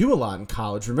 didn't do a lot in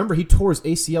college. Remember, he tore his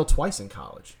ACL twice in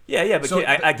college. Yeah, but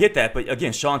I get that. But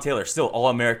again, Sean Taylor, still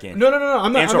All-American. No.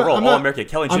 I'm not. All-American.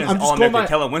 Kelly Jennings, All-American.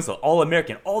 Kellen Winslow,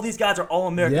 All-American. All these guys are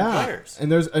All-American players.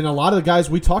 And a lot of the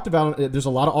guys we talked about, there's a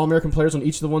lot of All-American players on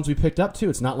each of the ones we picked up, too.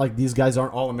 It's not like these guys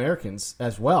aren't All-Americans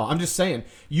as well. I'm just saying,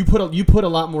 you put a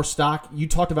lot more stock. You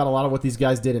talked about a lot of what these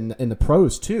guys did in the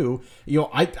pros, too.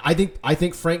 I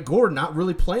think Frank Gore not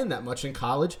really playing that much in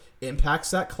college impacts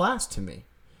that class to me.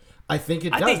 I think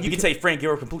it does. I think you can take Frank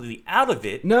Gore completely out of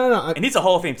it. No. And he's a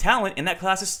Hall of Fame talent, and that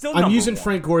class is still I'm using one.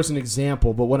 Frank Gore as an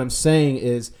example, but what I'm saying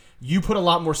is you put a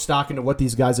lot more stock into what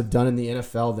these guys have done in the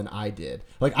NFL than I did.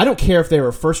 Like, I don't care if they were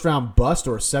a first-round bust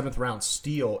or a seventh-round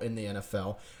steal in the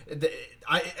NFL.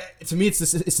 To me, it's the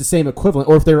same equivalent.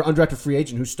 Or if they were an undrafted free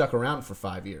agent who stuck around for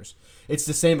 5 years. It's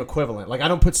the same equivalent. Like, I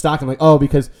don't put stock in, like,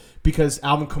 because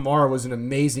Alvin Kamara was an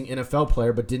amazing NFL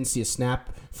player but didn't see a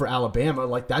snap for Alabama.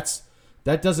 Like,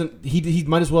 that doesn't – he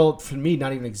might as well, for me,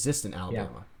 not even exist in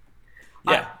Alabama.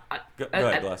 Yeah. Go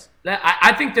ahead, Bless.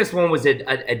 I think this one was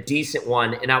a decent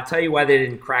one, and I'll tell you why they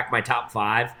didn't crack my top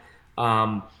five.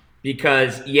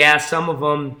 Because, some of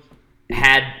them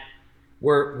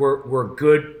were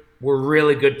good, were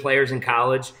really good players in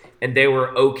college, and they were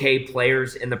okay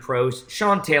players in the pros.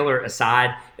 Sean Taylor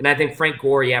aside, and I think Frank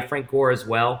Gore as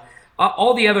well.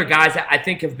 All the other guys I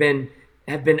think have been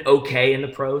okay in the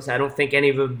pros. I don't think any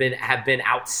of them have been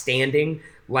outstanding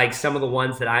like some of the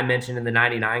ones that I mentioned in the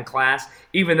 99 class,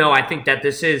 even though I think that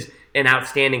this is an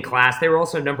outstanding class. They were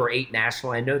also number 8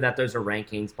 national. I know that those are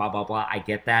rankings, blah, blah, blah. I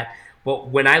get that. But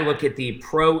when I look at the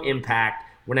pro impact,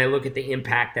 when I look at the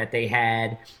impact that they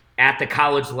had at the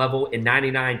college level in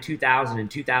 99, 2000,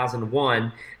 and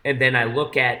 2001, and then I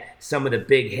look at some of the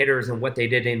big hitters and what they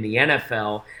did in the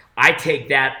NFL, I take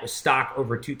that stock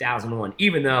over 2001,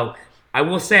 even though I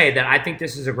will say that I think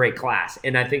this is a great class,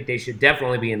 and I think they should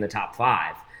definitely be in the top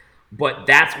 5. But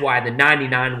that's why the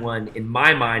 99 one, in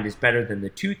my mind, is better than the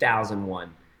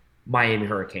 2001 Miami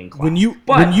Hurricane class.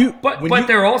 But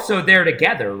they're also there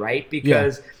together, right?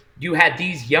 Because you had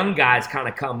these young guys kind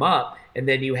of come up, and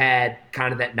then you had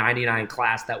kind of that 99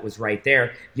 class that was right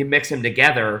there. You mix them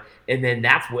together, and then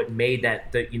that's what made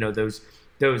that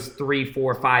those 3,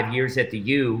 4, 5 years at the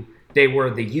U, they were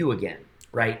the U again.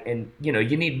 Right. And, you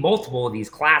need multiple of these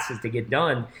classes to get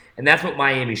done. And that's what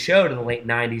Miami showed in the late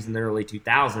 90s and the early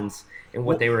 2000s and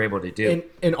what they were able to do.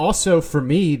 And also, for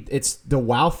me, it's the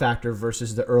wow factor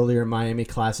versus the earlier Miami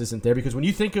class isn't there. Because when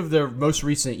you think of the most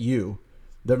recent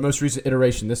the most recent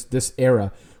iteration, this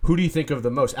era, who do you think of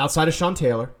the most? Outside of Sean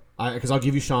Taylor, because I'll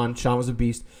give you Sean. Sean was a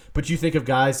beast. But you think of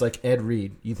guys like Ed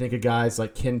Reed. You think of guys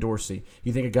like Ken Dorsey.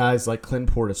 You think of guys like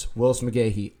Clint Portis, Willis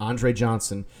McGahee, Andre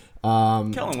Johnson,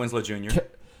 Kellen Winslow Jr.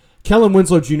 Kellen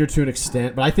Winslow Jr. to an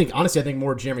extent, but I think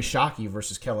more Jeremy Shockey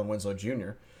versus Kellen Winslow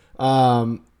Jr.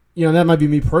 That might be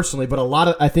me personally, but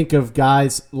I think of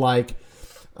guys like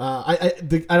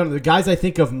the guys I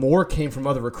think of more came from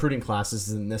other recruiting classes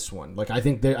than this one. Like I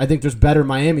think there's better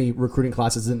Miami recruiting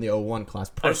classes than the 01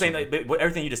 class. Personally. I'm saying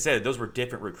everything you just said, those were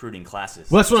different recruiting classes.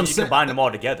 Well, that's what I'm saying. You combine them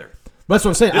all together. That's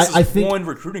what I'm saying. This is one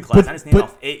recruiting class. I just named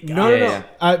off 8 guys. No.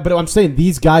 But I'm saying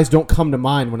these guys don't come to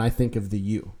mind when I think of the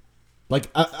U. Like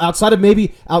outside of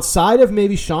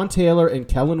maybe Sean Taylor and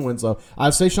Kellen Winslow,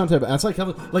 I'd say Sean Taylor. But outside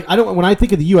Kellen, like when I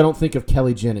think of the U, I don't think of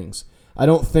Kelly Jennings. I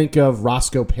don't think of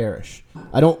Roscoe Parrish.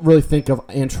 I don't really think of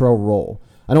Antrell Roll.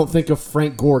 I don't think of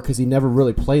Frank Gore because he never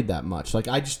really played that much. Like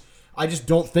I just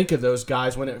don't think of those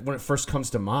guys when it first comes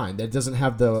to mind. That doesn't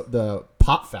have the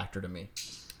pop factor to me.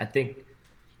 I think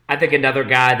another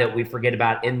guy that we forget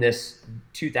about in this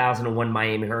 2001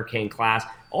 Miami Hurricane class,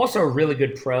 also a really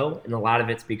good pro, and a lot of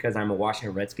it's because I'm a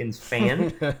Washington Redskins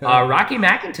fan. Rocky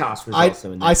McIntosh was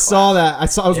also in that class. Saw that. I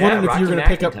was wondering if you were going to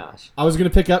pick up. I was going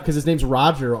to pick up because his name's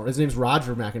Roger. His name's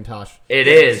Roger McIntosh. It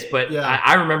is, but yeah.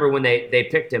 I remember when they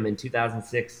picked him in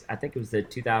 2006. I think it was the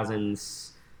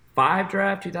 2005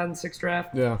 draft, 2006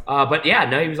 draft. Yeah. But yeah,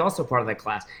 no, he was also part of that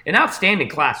class. An outstanding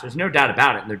class. There's no doubt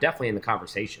about it, and they're definitely in the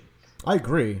conversation. I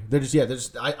agree.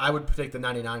 I would take the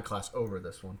 99 class over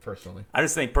this one, personally. I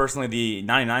just think, personally, the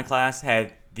 99 class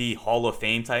had the Hall of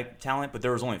Fame type talent, but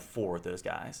there was only 4 of those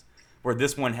guys. Where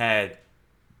this one had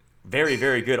very,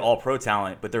 very good all-pro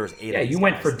talent, but there was 8 of these guys. Yeah, you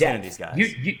went for depth. Of these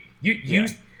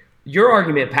guys. Your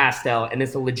argument, Pastel, and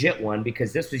it's a legit one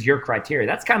because this was your criteria.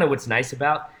 That's kind of what's nice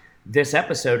about this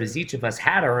episode is each of us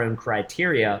had our own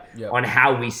criteria on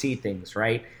how we see things,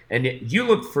 right? And you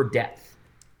looked for depth.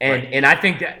 And I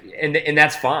think that and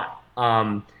that's fine.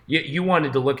 You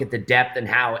wanted to look at the depth and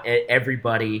how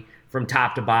everybody from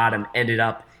top to bottom ended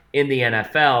up in the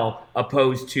NFL,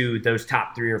 opposed to those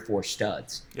top 3 or 4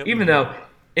 studs. Yep. Even though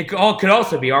it could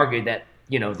also be argued that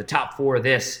the top 4 of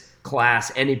this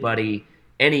class,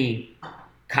 any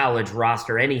college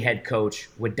roster, any head coach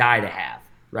would die to have,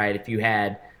 right? If you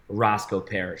had Roscoe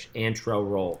Parrish, Antrell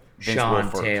Roll, Sean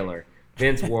Taylor,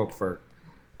 Vince Wilfork.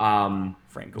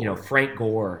 Frank Gore. Frank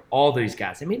Gore, all these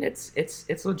guys. I mean, it's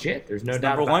legit. There's no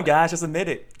doubt. Number one, guys. Just admit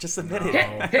it. Just admit it.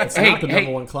 It's not the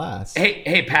number one class.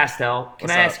 Hey, Pastel. Can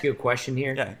I ask you a question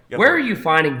here? Yeah. Where are you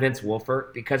finding Vince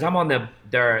Wilfork? Because I'm on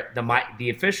the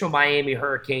official Miami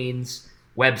Hurricanes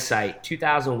website,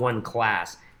 2001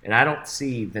 class, and I don't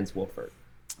see Vince Wilfork.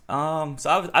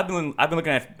 So I've been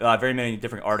looking at very many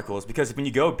different articles because when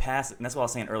you go past, and that's what I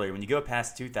was saying earlier, when you go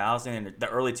past 2000 and the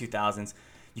early 2000s.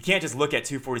 You can't just look at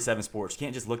 247 Sports. You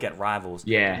can't just look at Rivals.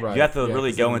 Yeah. Right. You have to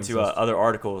really go into other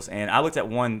articles. And I looked at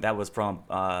one that was from,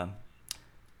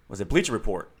 was it Bleacher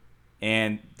Report?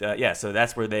 And, so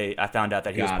that's where I found out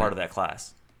that he was part of that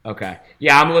class. Okay.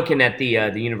 Yeah, I'm looking at the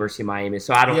University of Miami.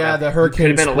 So I don't know. Yeah, the Hurricane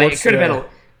It could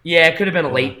have been a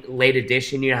late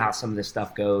edition. You know how some of this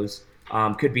stuff goes.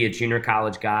 Could be a junior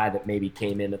college guy that maybe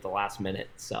came in at the last minute.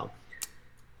 So,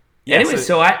 Go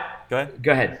ahead.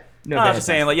 Go ahead. No, I was just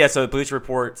saying, so Bleacher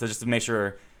Report, so just to make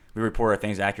sure we report our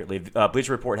things accurately,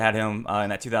 Bleacher Report had him in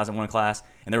that 2001 class,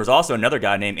 and there was also another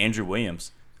guy named Andrew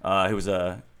Williams, who was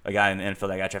a guy in the NFL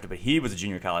that got drafted, but he was a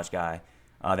junior college guy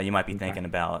that you might be thinking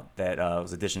about that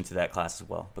was addition to that class as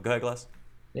well. But go ahead, Gless.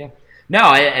 Yeah.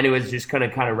 No, and it was just going to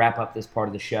kind of wrap up this part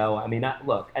of the show. I mean,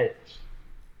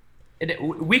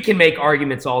 we can make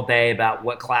arguments all day about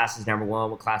what class is number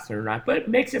one, what class is number 9, but it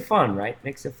makes it fun, right?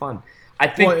 Makes it fun. I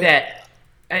think that.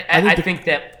 I think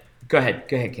that. Go ahead,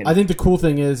 Ken. I think the cool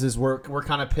thing is we're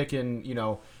kind of picking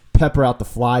pepper out the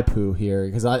fly poo here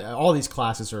because all these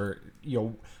classes are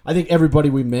I think everybody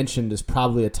we mentioned is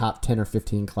probably a top 10 or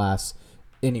 15 class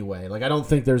anyway. Like I don't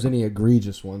think there's any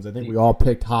egregious ones. I think we all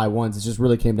picked high ones. It just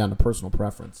really came down to personal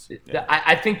preference.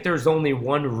 I think there's only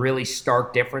one really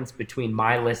stark difference between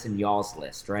my list and y'all's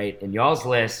list, right? In y'all's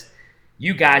list,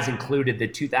 you guys included the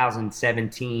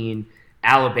 2017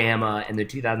 Alabama and the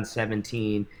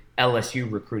 2017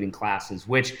 LSU recruiting classes,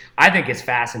 which I think is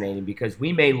fascinating because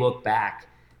we may look back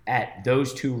at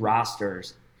those 2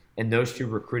 rosters and those 2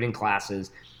 recruiting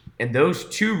classes, and those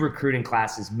 2 recruiting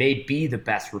classes may be the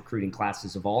best recruiting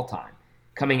classes of all time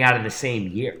coming out of the same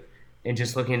year. And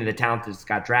just looking into the talent that's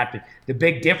got drafted, the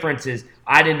big difference is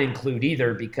I didn't include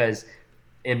either because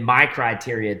in my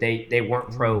criteria, they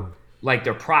weren't pro like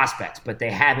they're prospects, but they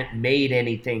haven't made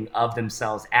anything of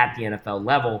themselves at the NFL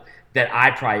level that I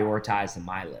prioritize in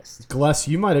my list. Gless,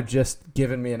 you might have just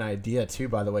given me an idea too,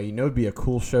 by the way. It'd be a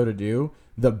cool show to do.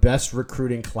 The best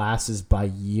recruiting classes by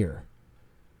year.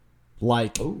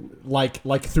 Like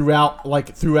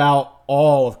throughout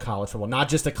all of college football. Not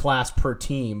just a class per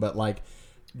team, but like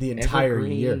the entire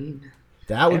year.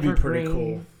 That would be pretty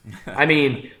cool. I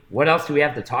mean, what else do we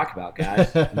have to talk about,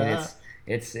 guys? I mean,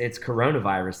 it's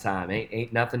coronavirus time.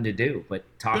 Ain't nothing to do but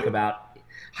talk about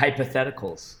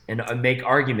hypotheticals and make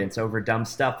arguments over dumb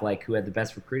stuff like who had the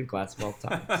best recruiting class of all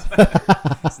time.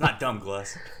 It's not dumb,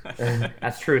 Gless.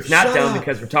 That's true. It's not dumb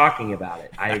because we're talking about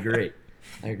it. I agree.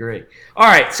 All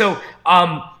right, so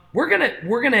we're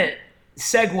gonna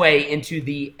segue into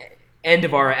the end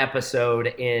of our episode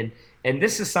And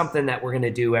this is something that we're going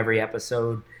to do every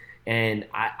episode. And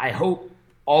I hope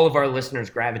all of our listeners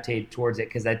gravitate towards it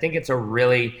because I think it's a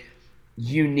really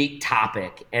unique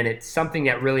topic. And it's something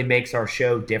that really makes our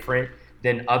show different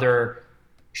than other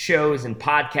shows and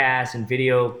podcasts and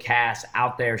video casts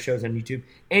out there, shows on YouTube,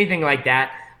 anything like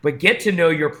that. But get to know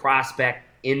your prospect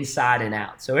inside and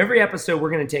out. So every episode,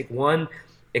 we're going to take one.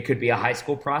 It could be a high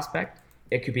school prospect.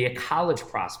 It could be a college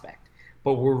prospect.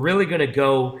 But we're really going to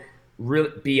go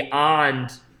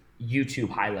beyond YouTube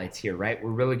highlights here, right?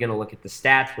 We're really going to look at the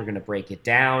stats. We're going to break it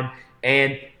down.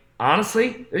 And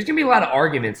honestly, there's going to be a lot of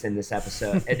arguments in this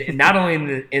episode. And not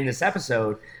only in this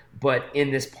episode, but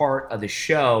in this part of the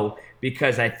show,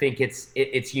 because I think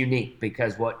it's unique.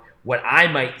 Because what I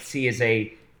might see as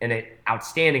an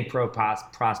outstanding pro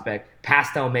prospect,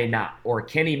 Pastel may not, or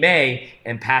Kenny may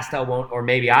and Pastel won't, or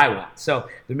maybe I won't. So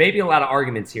there may be a lot of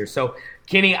arguments here. So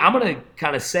Kenny, I'm going to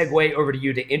kind of segue over to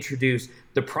you to introduce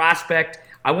the prospect.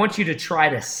 I want you to try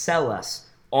to sell us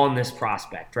on this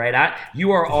prospect, right?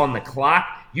 You are on the clock.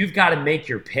 You've got to make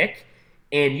your pick,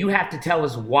 and you have to tell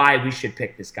us why we should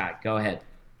pick this guy. Go ahead.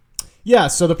 Yeah,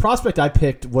 so the prospect I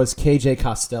picked was KJ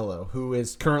Costello, who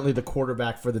is currently the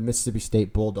quarterback for the Mississippi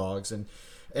State Bulldogs.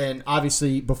 And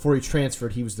obviously, before he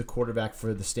transferred, he was the quarterback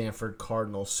for the Stanford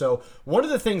Cardinals. So one of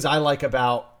the things I like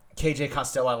about KJ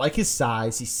Costello, I like his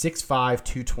size. He's 6'5",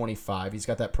 225. He's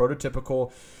got that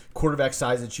prototypical quarterback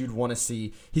size that you'd want to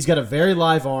see. He's got a very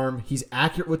live arm. He's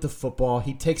accurate with the football.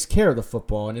 He takes care of the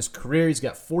football. In his career, he's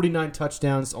got 49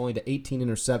 touchdowns, only to 18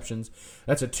 interceptions.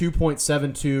 That's a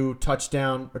 2.72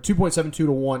 touchdown, or 2.72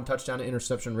 to 1 touchdown to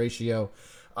interception ratio.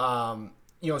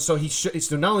 So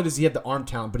so not only does he have the arm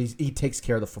talent, but he takes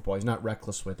care of the football. He's not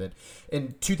reckless with it.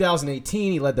 In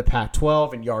 2018, he led the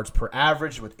Pac-12 in yards per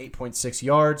average with 8.6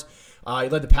 yards. He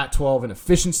led the Pac-12 in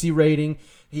efficiency rating.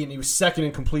 He was second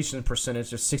in completion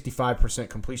percentage, just 65%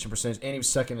 completion percentage, and he was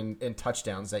second in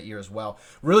touchdowns that year as well.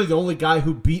 Really, the only guy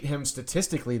who beat him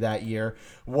statistically that year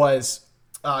was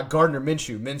Gardner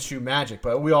Minshew Magic.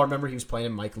 But we all remember he was playing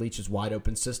in Mike Leach's wide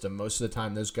open system. Most of the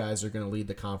time, those guys are going to lead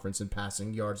the conference in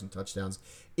passing yards and touchdowns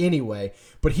anyway.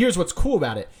 But here's what's cool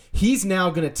about it. He's now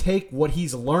going to take what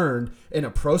he's learned in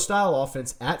a pro-style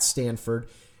offense at Stanford,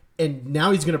 and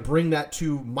now he's going to bring that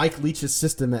to Mike Leach's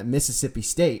system at Mississippi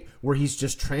State, where he's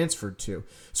just transferred to.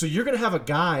 So you're going to have a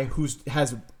guy who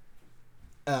has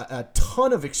a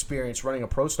ton of experience running a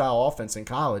pro-style offense in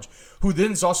college, who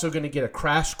then is also going to get a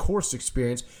crash course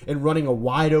experience in running a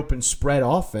wide-open spread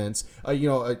offense,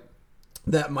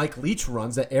 that Mike Leach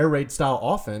runs, that air raid style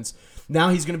offense. Now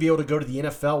he's going to be able to go to the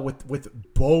NFL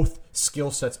with both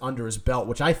skill sets under his belt,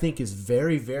 which I think is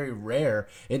very, very rare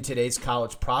in today's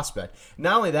college prospect.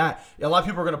 Not only that, a lot of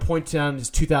people are going to point down his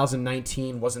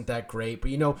 2019 wasn't that great, but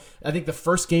I think the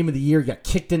first game of the year he got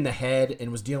kicked in the head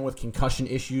and was dealing with concussion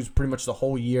issues pretty much the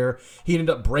whole year. He ended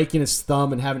up breaking his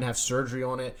thumb and having to have surgery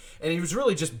on it, and he was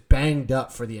really just banged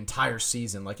up for the entire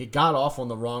season. Like, it got off on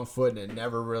the wrong foot and it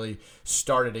never really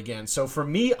started again. So for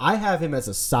me, I have him as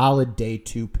a solid day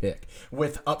 2 pick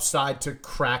with upside to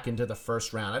crack into the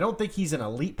first round. I don't think he's an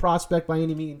elite prospect by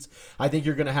any means. I think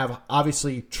you're going to have,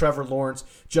 obviously, Trevor Lawrence,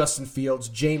 Justin Fields,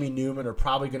 Jamie Newman are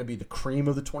probably going to be the cream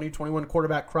of the 2021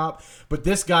 quarterback crop. But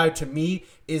this guy, to me,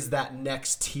 is that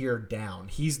next tier down.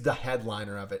 He's the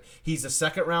headliner of it. He's a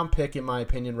second-round pick, in my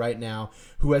opinion, right now,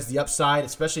 who has the upside,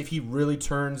 especially if he really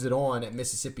turns it on at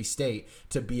Mississippi State,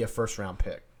 to be a first-round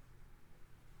pick.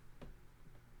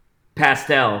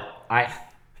 Pastel,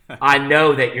 I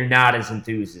know that you're not as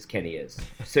enthused as Kenny is.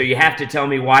 So you have to tell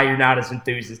me why you're not as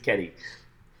enthused as Kenny.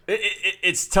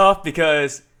 It's tough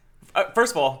because,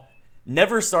 first of all,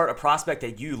 never start a prospect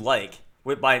that you like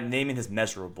by naming his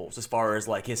measurables as far as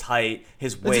like his height,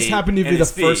 his weight. It just happened to be the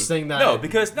first thing that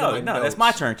No, that's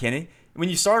my turn, Kenny. When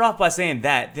you start off by saying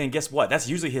that, then guess what? That's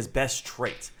usually his best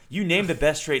trait. You name the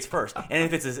best traits first.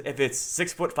 And if it's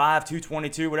 6'5",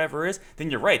 222, whatever it is, then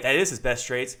you're right. That is his best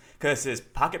traits because his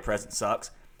pocket presence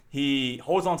sucks. He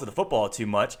holds on to the football too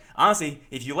much. Honestly,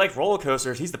 if you like roller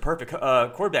coasters, he's the perfect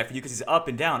quarterback for you because he's up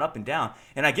and down, up and down.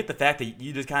 And I get the fact that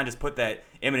you just kind of just put that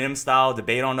Eminem style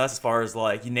debate on us as far as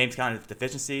like you named kind of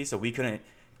deficiencies, so we couldn't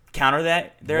counter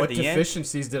that there at the end. What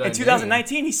deficiencies did I name? In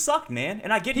 2019, he sucked, man.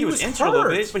 And I get he was injured a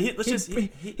little bit, but he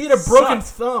had a broken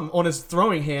thumb on his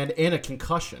throwing hand and a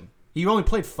concussion. He only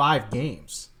played 5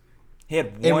 games. He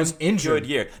had one good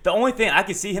year. The only thing I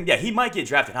could see him, he might get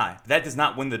drafted high. That does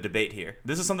not win the debate here.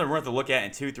 This is something we're going to look at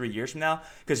in 2-3 years from now.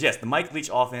 Because, yes, the Mike Leach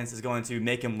offense is going to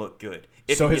make him look good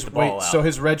if he gets the ball out. So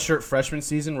his redshirt freshman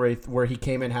season where he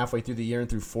came in halfway through the year and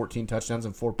threw 14 touchdowns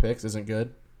and 4 picks isn't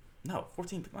good? No,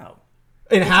 14. No.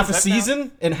 In half a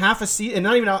season, and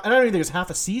not even. I don't even think it was half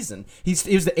a season. It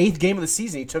was the 8th game of the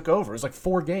season. He took over. It was like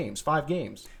 5 games.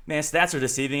 Man, stats are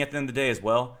deceiving at the end of the day as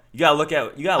well. You gotta look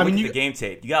at the game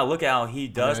tape. You gotta look at how he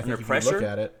does under pressure. Look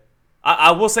at it.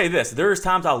 I will say this: there's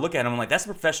times I'll look at him, I'm like, that's a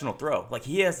professional throw. Like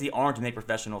he has the arm to make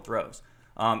professional throws,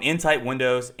 in tight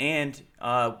windows and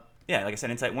like I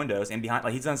said, in tight windows and behind.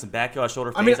 Like he's done some backyard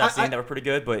shoulder fades I've seen that were pretty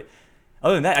good, but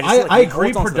other than that, I just feel like he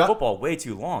holds on to the football way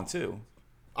too long too.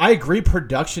 I agree.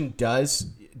 Production does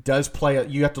play.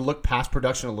 You have to look past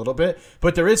production a little bit,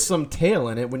 but there is some tail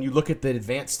in it when you look at the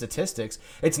advanced statistics.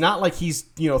 It's not like he's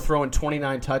throwing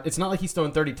 29 It's not like he's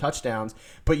throwing 30 touchdowns,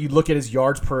 but you look at his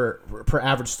yards per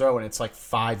average throw, and it's like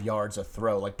 5 yards a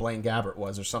throw, like Blaine Gabbert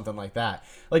was, or something like that.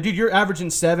 Like, dude, you're averaging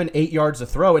 7-8 yards a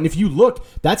throw, and if you look,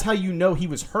 that's how you know he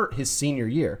was hurt his senior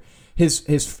year, his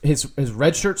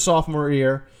redshirt sophomore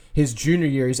year. His junior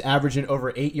year, he's averaging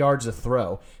over 8 yards a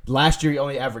throw. Last year, he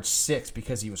only averaged 6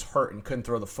 because he was hurt and couldn't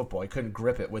throw the football. He couldn't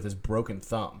grip it with his broken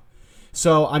thumb.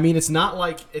 So, I mean, it's not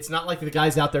like the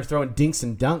guy's out there throwing dinks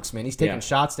and dunks, man. He's taking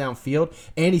shots downfield,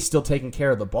 and he's still taking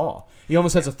care of the ball. He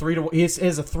almost has a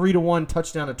 3-to-1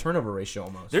 touchdown to turnover ratio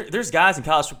almost. There's guys in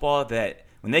college football that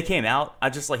when they came out, I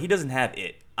just he doesn't have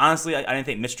it. Honestly, I didn't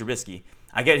think Mitch Trubisky.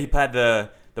 I get he had the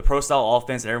pro-style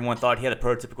offense, and everyone thought he had the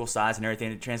prototypical size and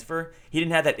everything to transfer. He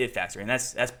didn't have that it factor, and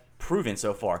that's proven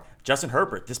so far. Justin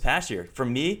Herbert this past year, for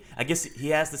me, I guess he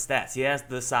has the stats. He has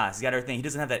the size. He's got everything. He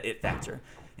doesn't have that it factor.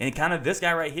 And kind of this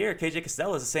guy right here, KJ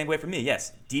Costello, is the same way for me.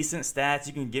 Yes, decent stats.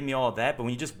 You can give me all of that. But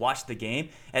when you just watch the game,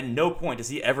 at no point does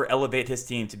he ever elevate his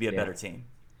team to be a better team.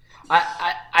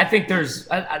 I think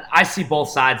I see both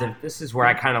sides, and this is where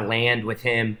I kind of land with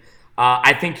him.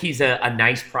 I think he's a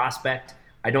nice prospect.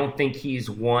 I don't think he's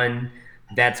one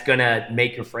that's going to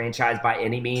make your franchise by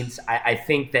any means. I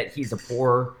think that he's a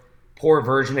poor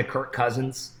version of Kirk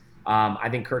Cousins. I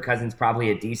think Kirk Cousins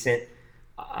probably a decent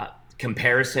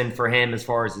comparison for him as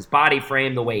far as his body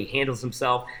frame, the way he handles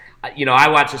himself. I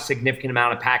watch a significant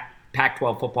amount of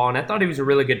Pac-12 football, and I thought he was a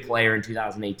really good player in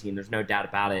 2018. There's no doubt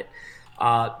about it.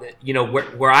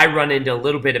 Where I run into a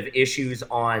little bit of issues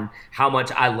on how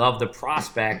much I love the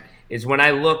prospect is when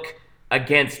I look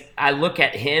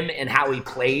at him and how he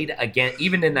played again,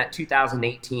 even in that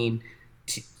 2018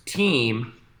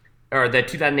 team or the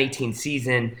 2018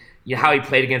 season, how he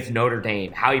played against Notre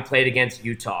Dame, how he played against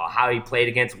Utah, how he played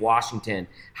against Washington,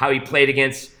 how he played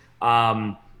against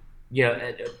Washington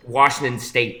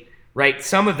State, right?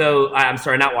 Some of those, I'm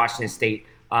sorry, not Washington State,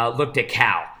 looked at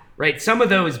Cal, right? Some of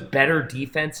those better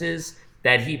defenses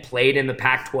that he played in the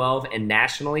Pac-12 and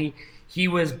nationally, he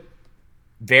was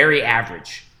very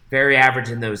average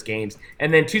in those games.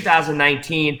 And then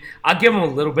 2019, I'll give him a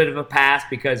little bit of a pass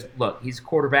because, look, he's a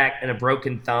quarterback and a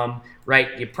broken thumb,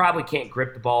 right? You probably can't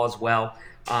grip the ball as well.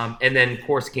 And then, of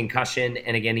course, concussion.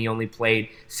 And, again, he only played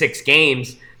 6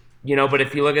 games. But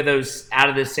if you look at those, out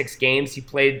of the 6 games, he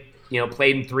played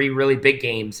in 3 really big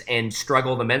games and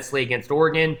struggled immensely against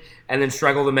Oregon and then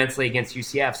struggled immensely against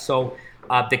UCF. So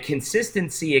the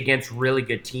consistency against really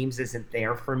good teams isn't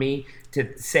there for me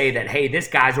to say that, hey, this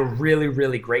guy's a really,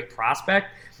 really great prospect.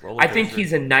 I think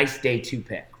he's a nice day 2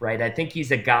 pick, right? I think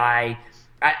he's a guy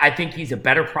 – I think he's a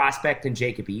better prospect than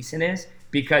Jacob Eason is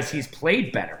because he's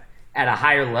played better at a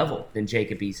higher level than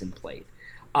Jacob Eason played.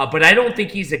 But I don't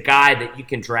think he's a guy that you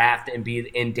can draft and be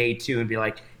in day 2 and be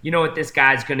like, you know what, this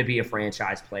guy's going to be a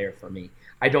franchise player for me.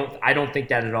 I don't think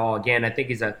that at all. Again, I think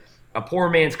he's a poor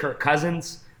man's Kirk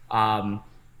Cousins.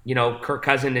 Kirk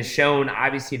Cousins is shown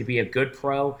obviously to be a good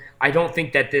pro. I don't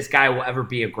think that this guy will ever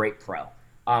be a great pro.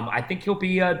 I think he'll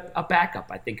be a backup.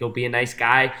 I think he'll be a nice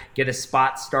guy, get a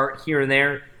spot start here and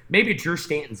there. Maybe Drew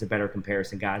Stanton's a better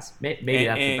comparison, guys. Maybe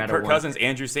that's a better Kirk one. Cousins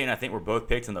and Drew Stanton, I think, were both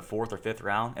picked in the 4th or 5th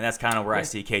round, and that's kind of where I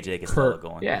see KJ Costello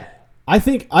going. Yeah. I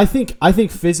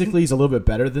think physically he's a little bit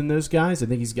better than those guys. I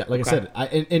think he's got, like I said,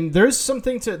 and there's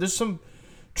some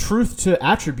truth to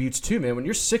attributes too, man. When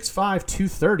you're 6'5",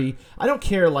 230, I don't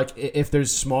care if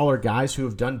there's smaller guys who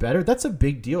have done better. That's a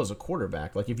big deal as a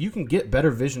quarterback. Like if you can get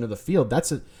better vision of the field,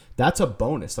 that's a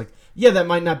bonus. Like, yeah, that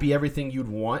might not be everything you'd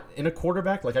want in a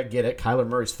quarterback. Like I get it. Kyler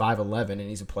Murray's 5'11" and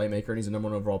he's a playmaker and he's a number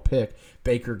 1 overall pick.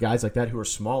 Baker, guys like that who are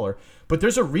smaller. But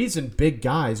there's a reason big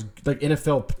guys like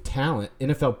NFL talent,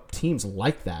 NFL teams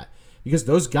like that because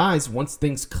those guys, once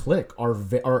things click,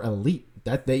 are elite.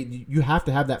 You have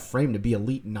to have that frame to be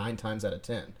elite 9 times out of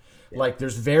 10. Yeah. Like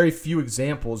there's very few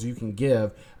examples you can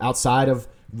give outside of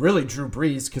really Drew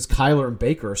Brees because Kyler and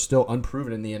Baker are still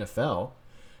unproven in the NFL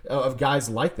of guys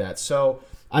like that. So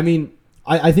I mean,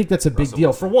 I think that's a big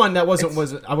deal. For one, I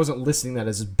wasn't listing that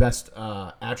as his best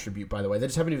attribute, by the way. That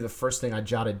just happened to be the first thing I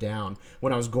jotted down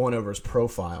when I was going over his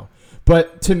profile.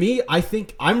 But to me, I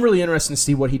think I'm really interested to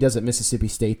see what he does at Mississippi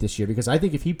State this year, because I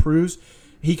think if he proves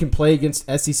he can play against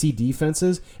SEC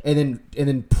defenses and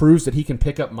then proves that he can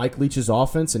pick up Mike Leach's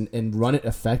offense and run it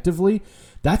effectively,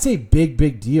 that's a big,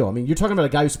 big deal. I mean, you're talking about a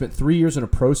guy who spent 3 years in a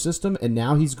pro system, and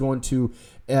now he's going to,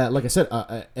 like I said,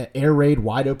 an air raid,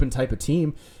 wide open type of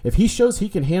team. If he shows he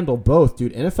can handle both,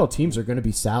 dude, NFL teams are going to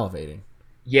be salivating.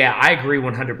 Yeah, I agree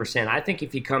 100%. I think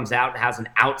if he comes out and has an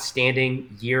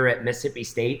outstanding year at Mississippi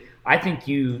State, I think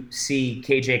you see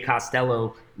KJ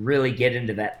Costello really get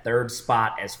into that third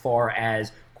spot as far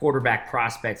as quarterback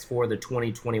prospects for the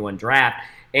 2021 draft.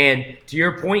 And to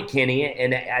your point, Kenny,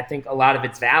 and I think a lot of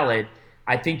it's valid,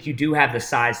 I think you do have the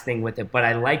size thing with it, but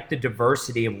I like the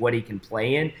diversity of what he can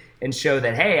play in and show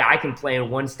that, hey, I can play in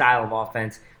one style of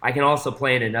offense. I can also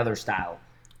play in another style,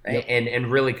 right?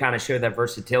 and really kind of show that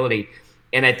versatility.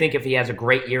 And I think if he has a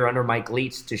great year under Mike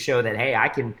Leach to show that, hey, I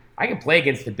can play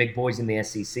against the big boys in the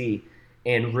SEC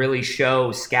and really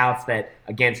show scouts that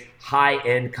against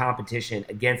high-end competition,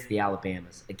 against the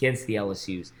Alabamas, against the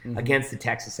LSUs, against the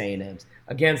Texas A&Ms,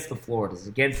 against the Floridas,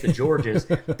 against the Georgias,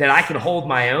 that I can hold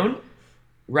my own,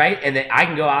 right? And that I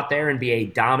can go out there and be a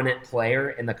dominant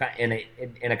player in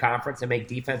a conference and make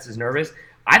defenses nervous.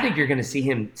 I think you're going to see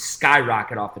him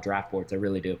skyrocket off the draft boards. I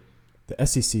really do. The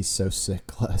SEC is so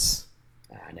sick, Les.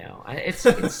 I know. It's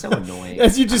so annoying.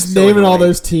 As you just naming all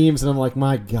those teams, and I'm like,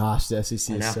 my gosh, the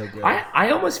SEC is so good.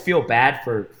 I almost feel bad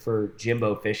for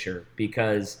Jimbo Fisher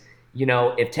because, you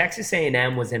know, if Texas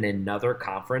A&M was in another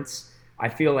conference, I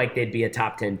feel like they'd be a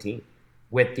top 10 team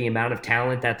with the amount of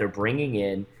talent that they're bringing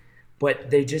in. But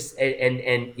they just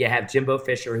and you have Jimbo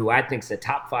Fisher, who I think is a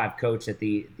top 5 coach at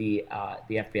the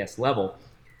FBS level,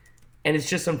 and it's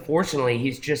just unfortunately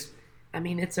he's just, I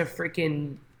mean, it's a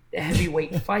freaking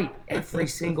heavyweight fight every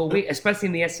single week, especially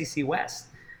in the SEC West.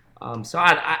 So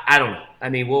I don't know. I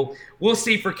mean, we'll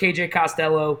see for KJ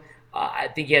Costello. I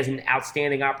think he has an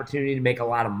outstanding opportunity to make a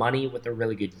lot of money with a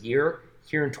really good year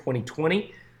here in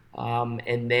 2020.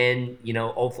 And then, you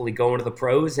know, hopefully go into the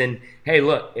pros. And, hey,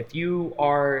 look, if you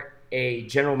are a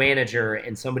general manager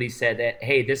and somebody said that,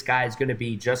 hey, this guy is going to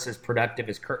be just as productive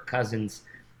as Kirk Cousins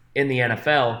in the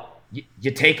NFL,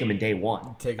 you take him in day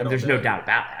one. There's no doubt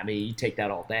about it. I mean, you take that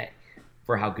all day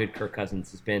for how good Kirk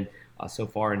Cousins has been so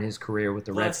far in his career with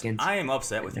the Redskins. I am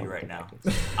upset with you right now.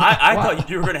 I thought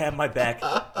you were going to have my back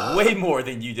way more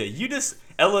than you did. You just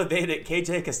elevated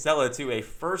KJ Costello to a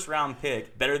first-round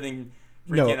pick better than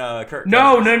freaking Kirk Cousins.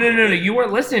 No. You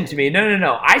weren't listening to me.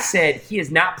 No. I said he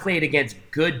has not played against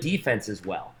good defenses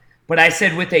well. But I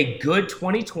said with a good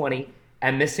 2020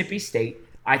 at Mississippi State,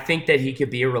 I think that he could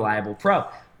be a reliable pro.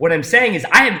 What I'm saying is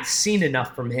I haven't seen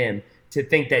enough from him to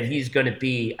think that he's going to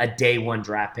be a day one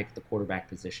draft pick at the quarterback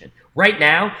position. Right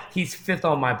now, he's 5th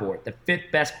on my board, the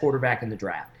 5th best quarterback in the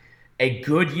draft. A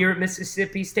good year at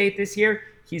Mississippi State this year,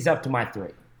 he's up to my 3.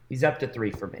 He's up to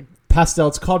 3 for me. Pastel,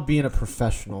 it's called being a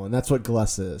professional, and that's what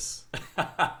Gless is.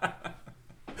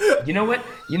 You know what?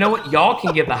 Y'all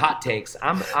can give the hot takes.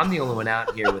 I'm the only one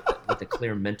out here with the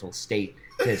clear mental state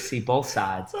to see both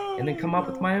sides and then come up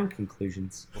with my own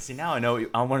conclusions. Well, see, now I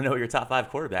want to know what your top 5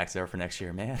 quarterbacks are for next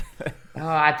year, man.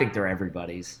 I think they're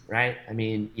everybody's, right? I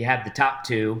mean, you have the top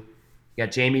 2. You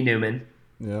got Jamie Newman,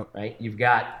 right? You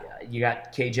got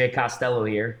KJ Costello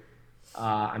here.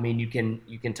 I mean, you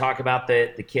can talk about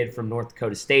the kid from North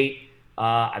Dakota State.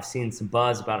 I've seen some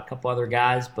buzz about a couple other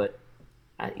guys, but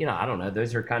I don't know.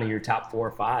 Those are kind of your top 4 or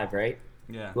 5, right?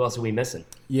 Yeah. Who else are we missing?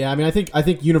 Yeah, I mean, I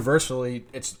think universally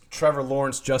it's Trevor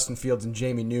Lawrence, Justin Fields, and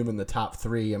Jamie Newman, the top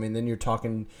 3. I mean, then you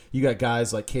got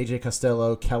guys like KJ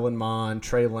Costello, Kellen Mond,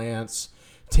 Trey Lance,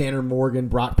 Tanner Morgan,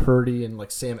 Brock Purdy, and like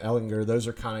Sam Ehlinger. Those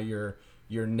are kind of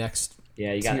your next.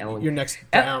 Yeah, you got Ehlinger. Your next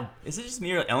down. Is it just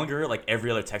me or Ehlinger like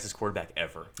every other Texas quarterback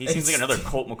ever? He seems like another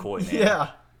Colt McCoy, man. Yeah.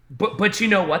 But you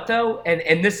know what though,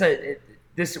 and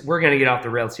this we're gonna get off the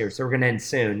rails here, so we're gonna end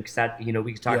soon because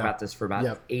we can talk about this for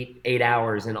about 8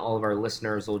 hours, and all of our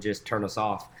listeners will just turn us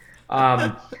off.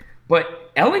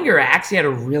 But Ehlinger actually had a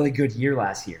really good year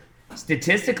last year.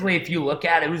 Statistically, if you look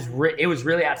at it, it was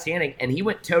really outstanding, and he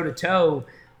went toe to toe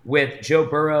with Joe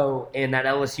Burrow and that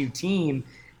LSU team.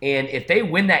 And if they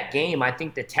win that game, I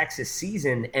think the Texas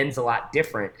season ends a lot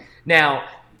different. Now,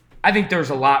 I think there's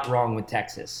a lot wrong with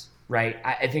Texas, right?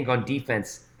 I think on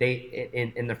defense, they,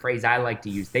 in the phrase I like to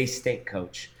use, they stink,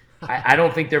 coach. I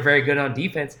don't think they're very good on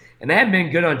defense, and they haven't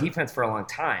been good on defense for a long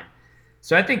time.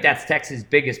 So I think that's Texas'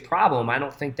 biggest problem. I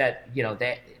don't think that,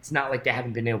 that it's not like they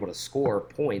haven't been able to score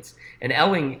points. And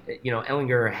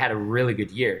Ehlinger had a really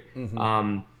good year.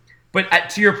 Mm-hmm. But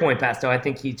to your point, Pasto, I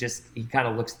think he kind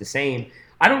of looks the same.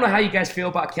 I don't know how you guys feel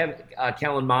about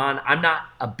Kellen Mond. I'm not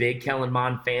a big Kellen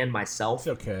Mond fan myself.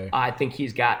 It's okay. I think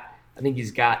he's got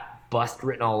bust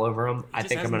written all over him. I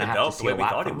think I'm going to have to see a lot the way we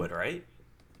thought he from would, right?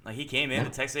 Like he came in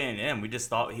to Texas A&M. We just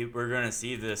thought we were going to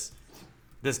see this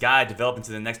guy develop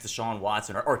into the next Deshaun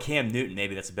Watson or Cam Newton.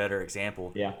 Maybe that's a better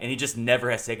example. Yeah. And he just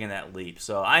never has taken that leap.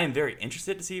 So I am very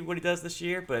interested to see what he does this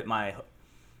year, but I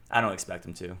don't expect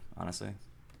him to, honestly.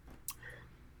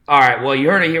 All right. Well, you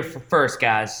heard it here first,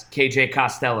 guys. KJ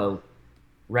Costello,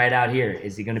 right out here.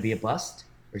 Is he going to be a bust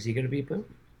or is he going to be a boom?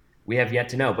 We have yet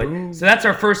to know. But so that's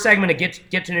our first segment of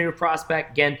get to know your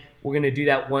prospect. Again, we're going to do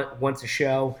that once a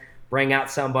show. Bring out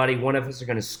somebody. One of us are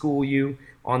going to school you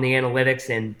on the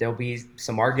analytics, and there'll be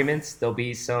some arguments. There'll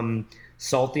be some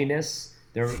saltiness.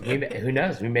 Who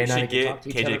knows? We may not even talk to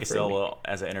each other. KJ Costello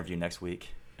as an interview next week.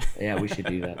 Yeah, we should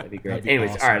do that. That'd be great. That'd be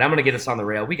Anyways, awesome. All right, I'm going to get us on the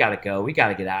rail. We got to go. We got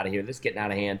to get out of here. This is getting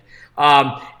out of hand.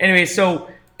 Anyway, so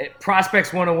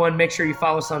Prospects 101, make sure you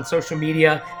follow us on social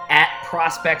media at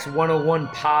Prospects 101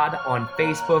 Pod on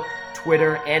Facebook,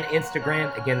 Twitter, and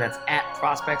Instagram. Again, that's at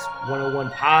Prospects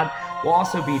 101 Pod. We'll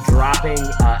also be dropping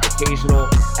occasional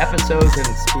episodes and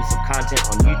exclusive content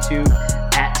on YouTube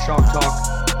at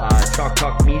Chalk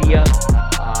Talk Media.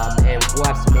 And we'll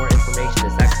have some more information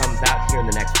as that comes out here in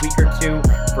the next week or two.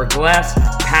 For Glass,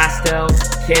 Pastel,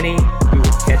 Kenny, we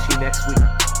will catch you next week.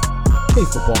 Hey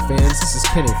football fans, this is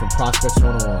Kenny from Prospects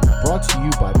 101, brought to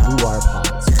you by Blue Wire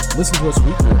Pods. Listen to us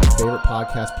weekly on your favorite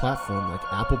podcast platform like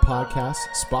Apple Podcasts,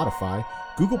 Spotify,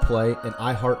 Google Play, and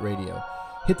iHeartRadio.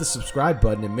 Hit the subscribe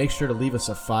button and make sure to leave us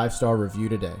a 5-star review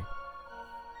today.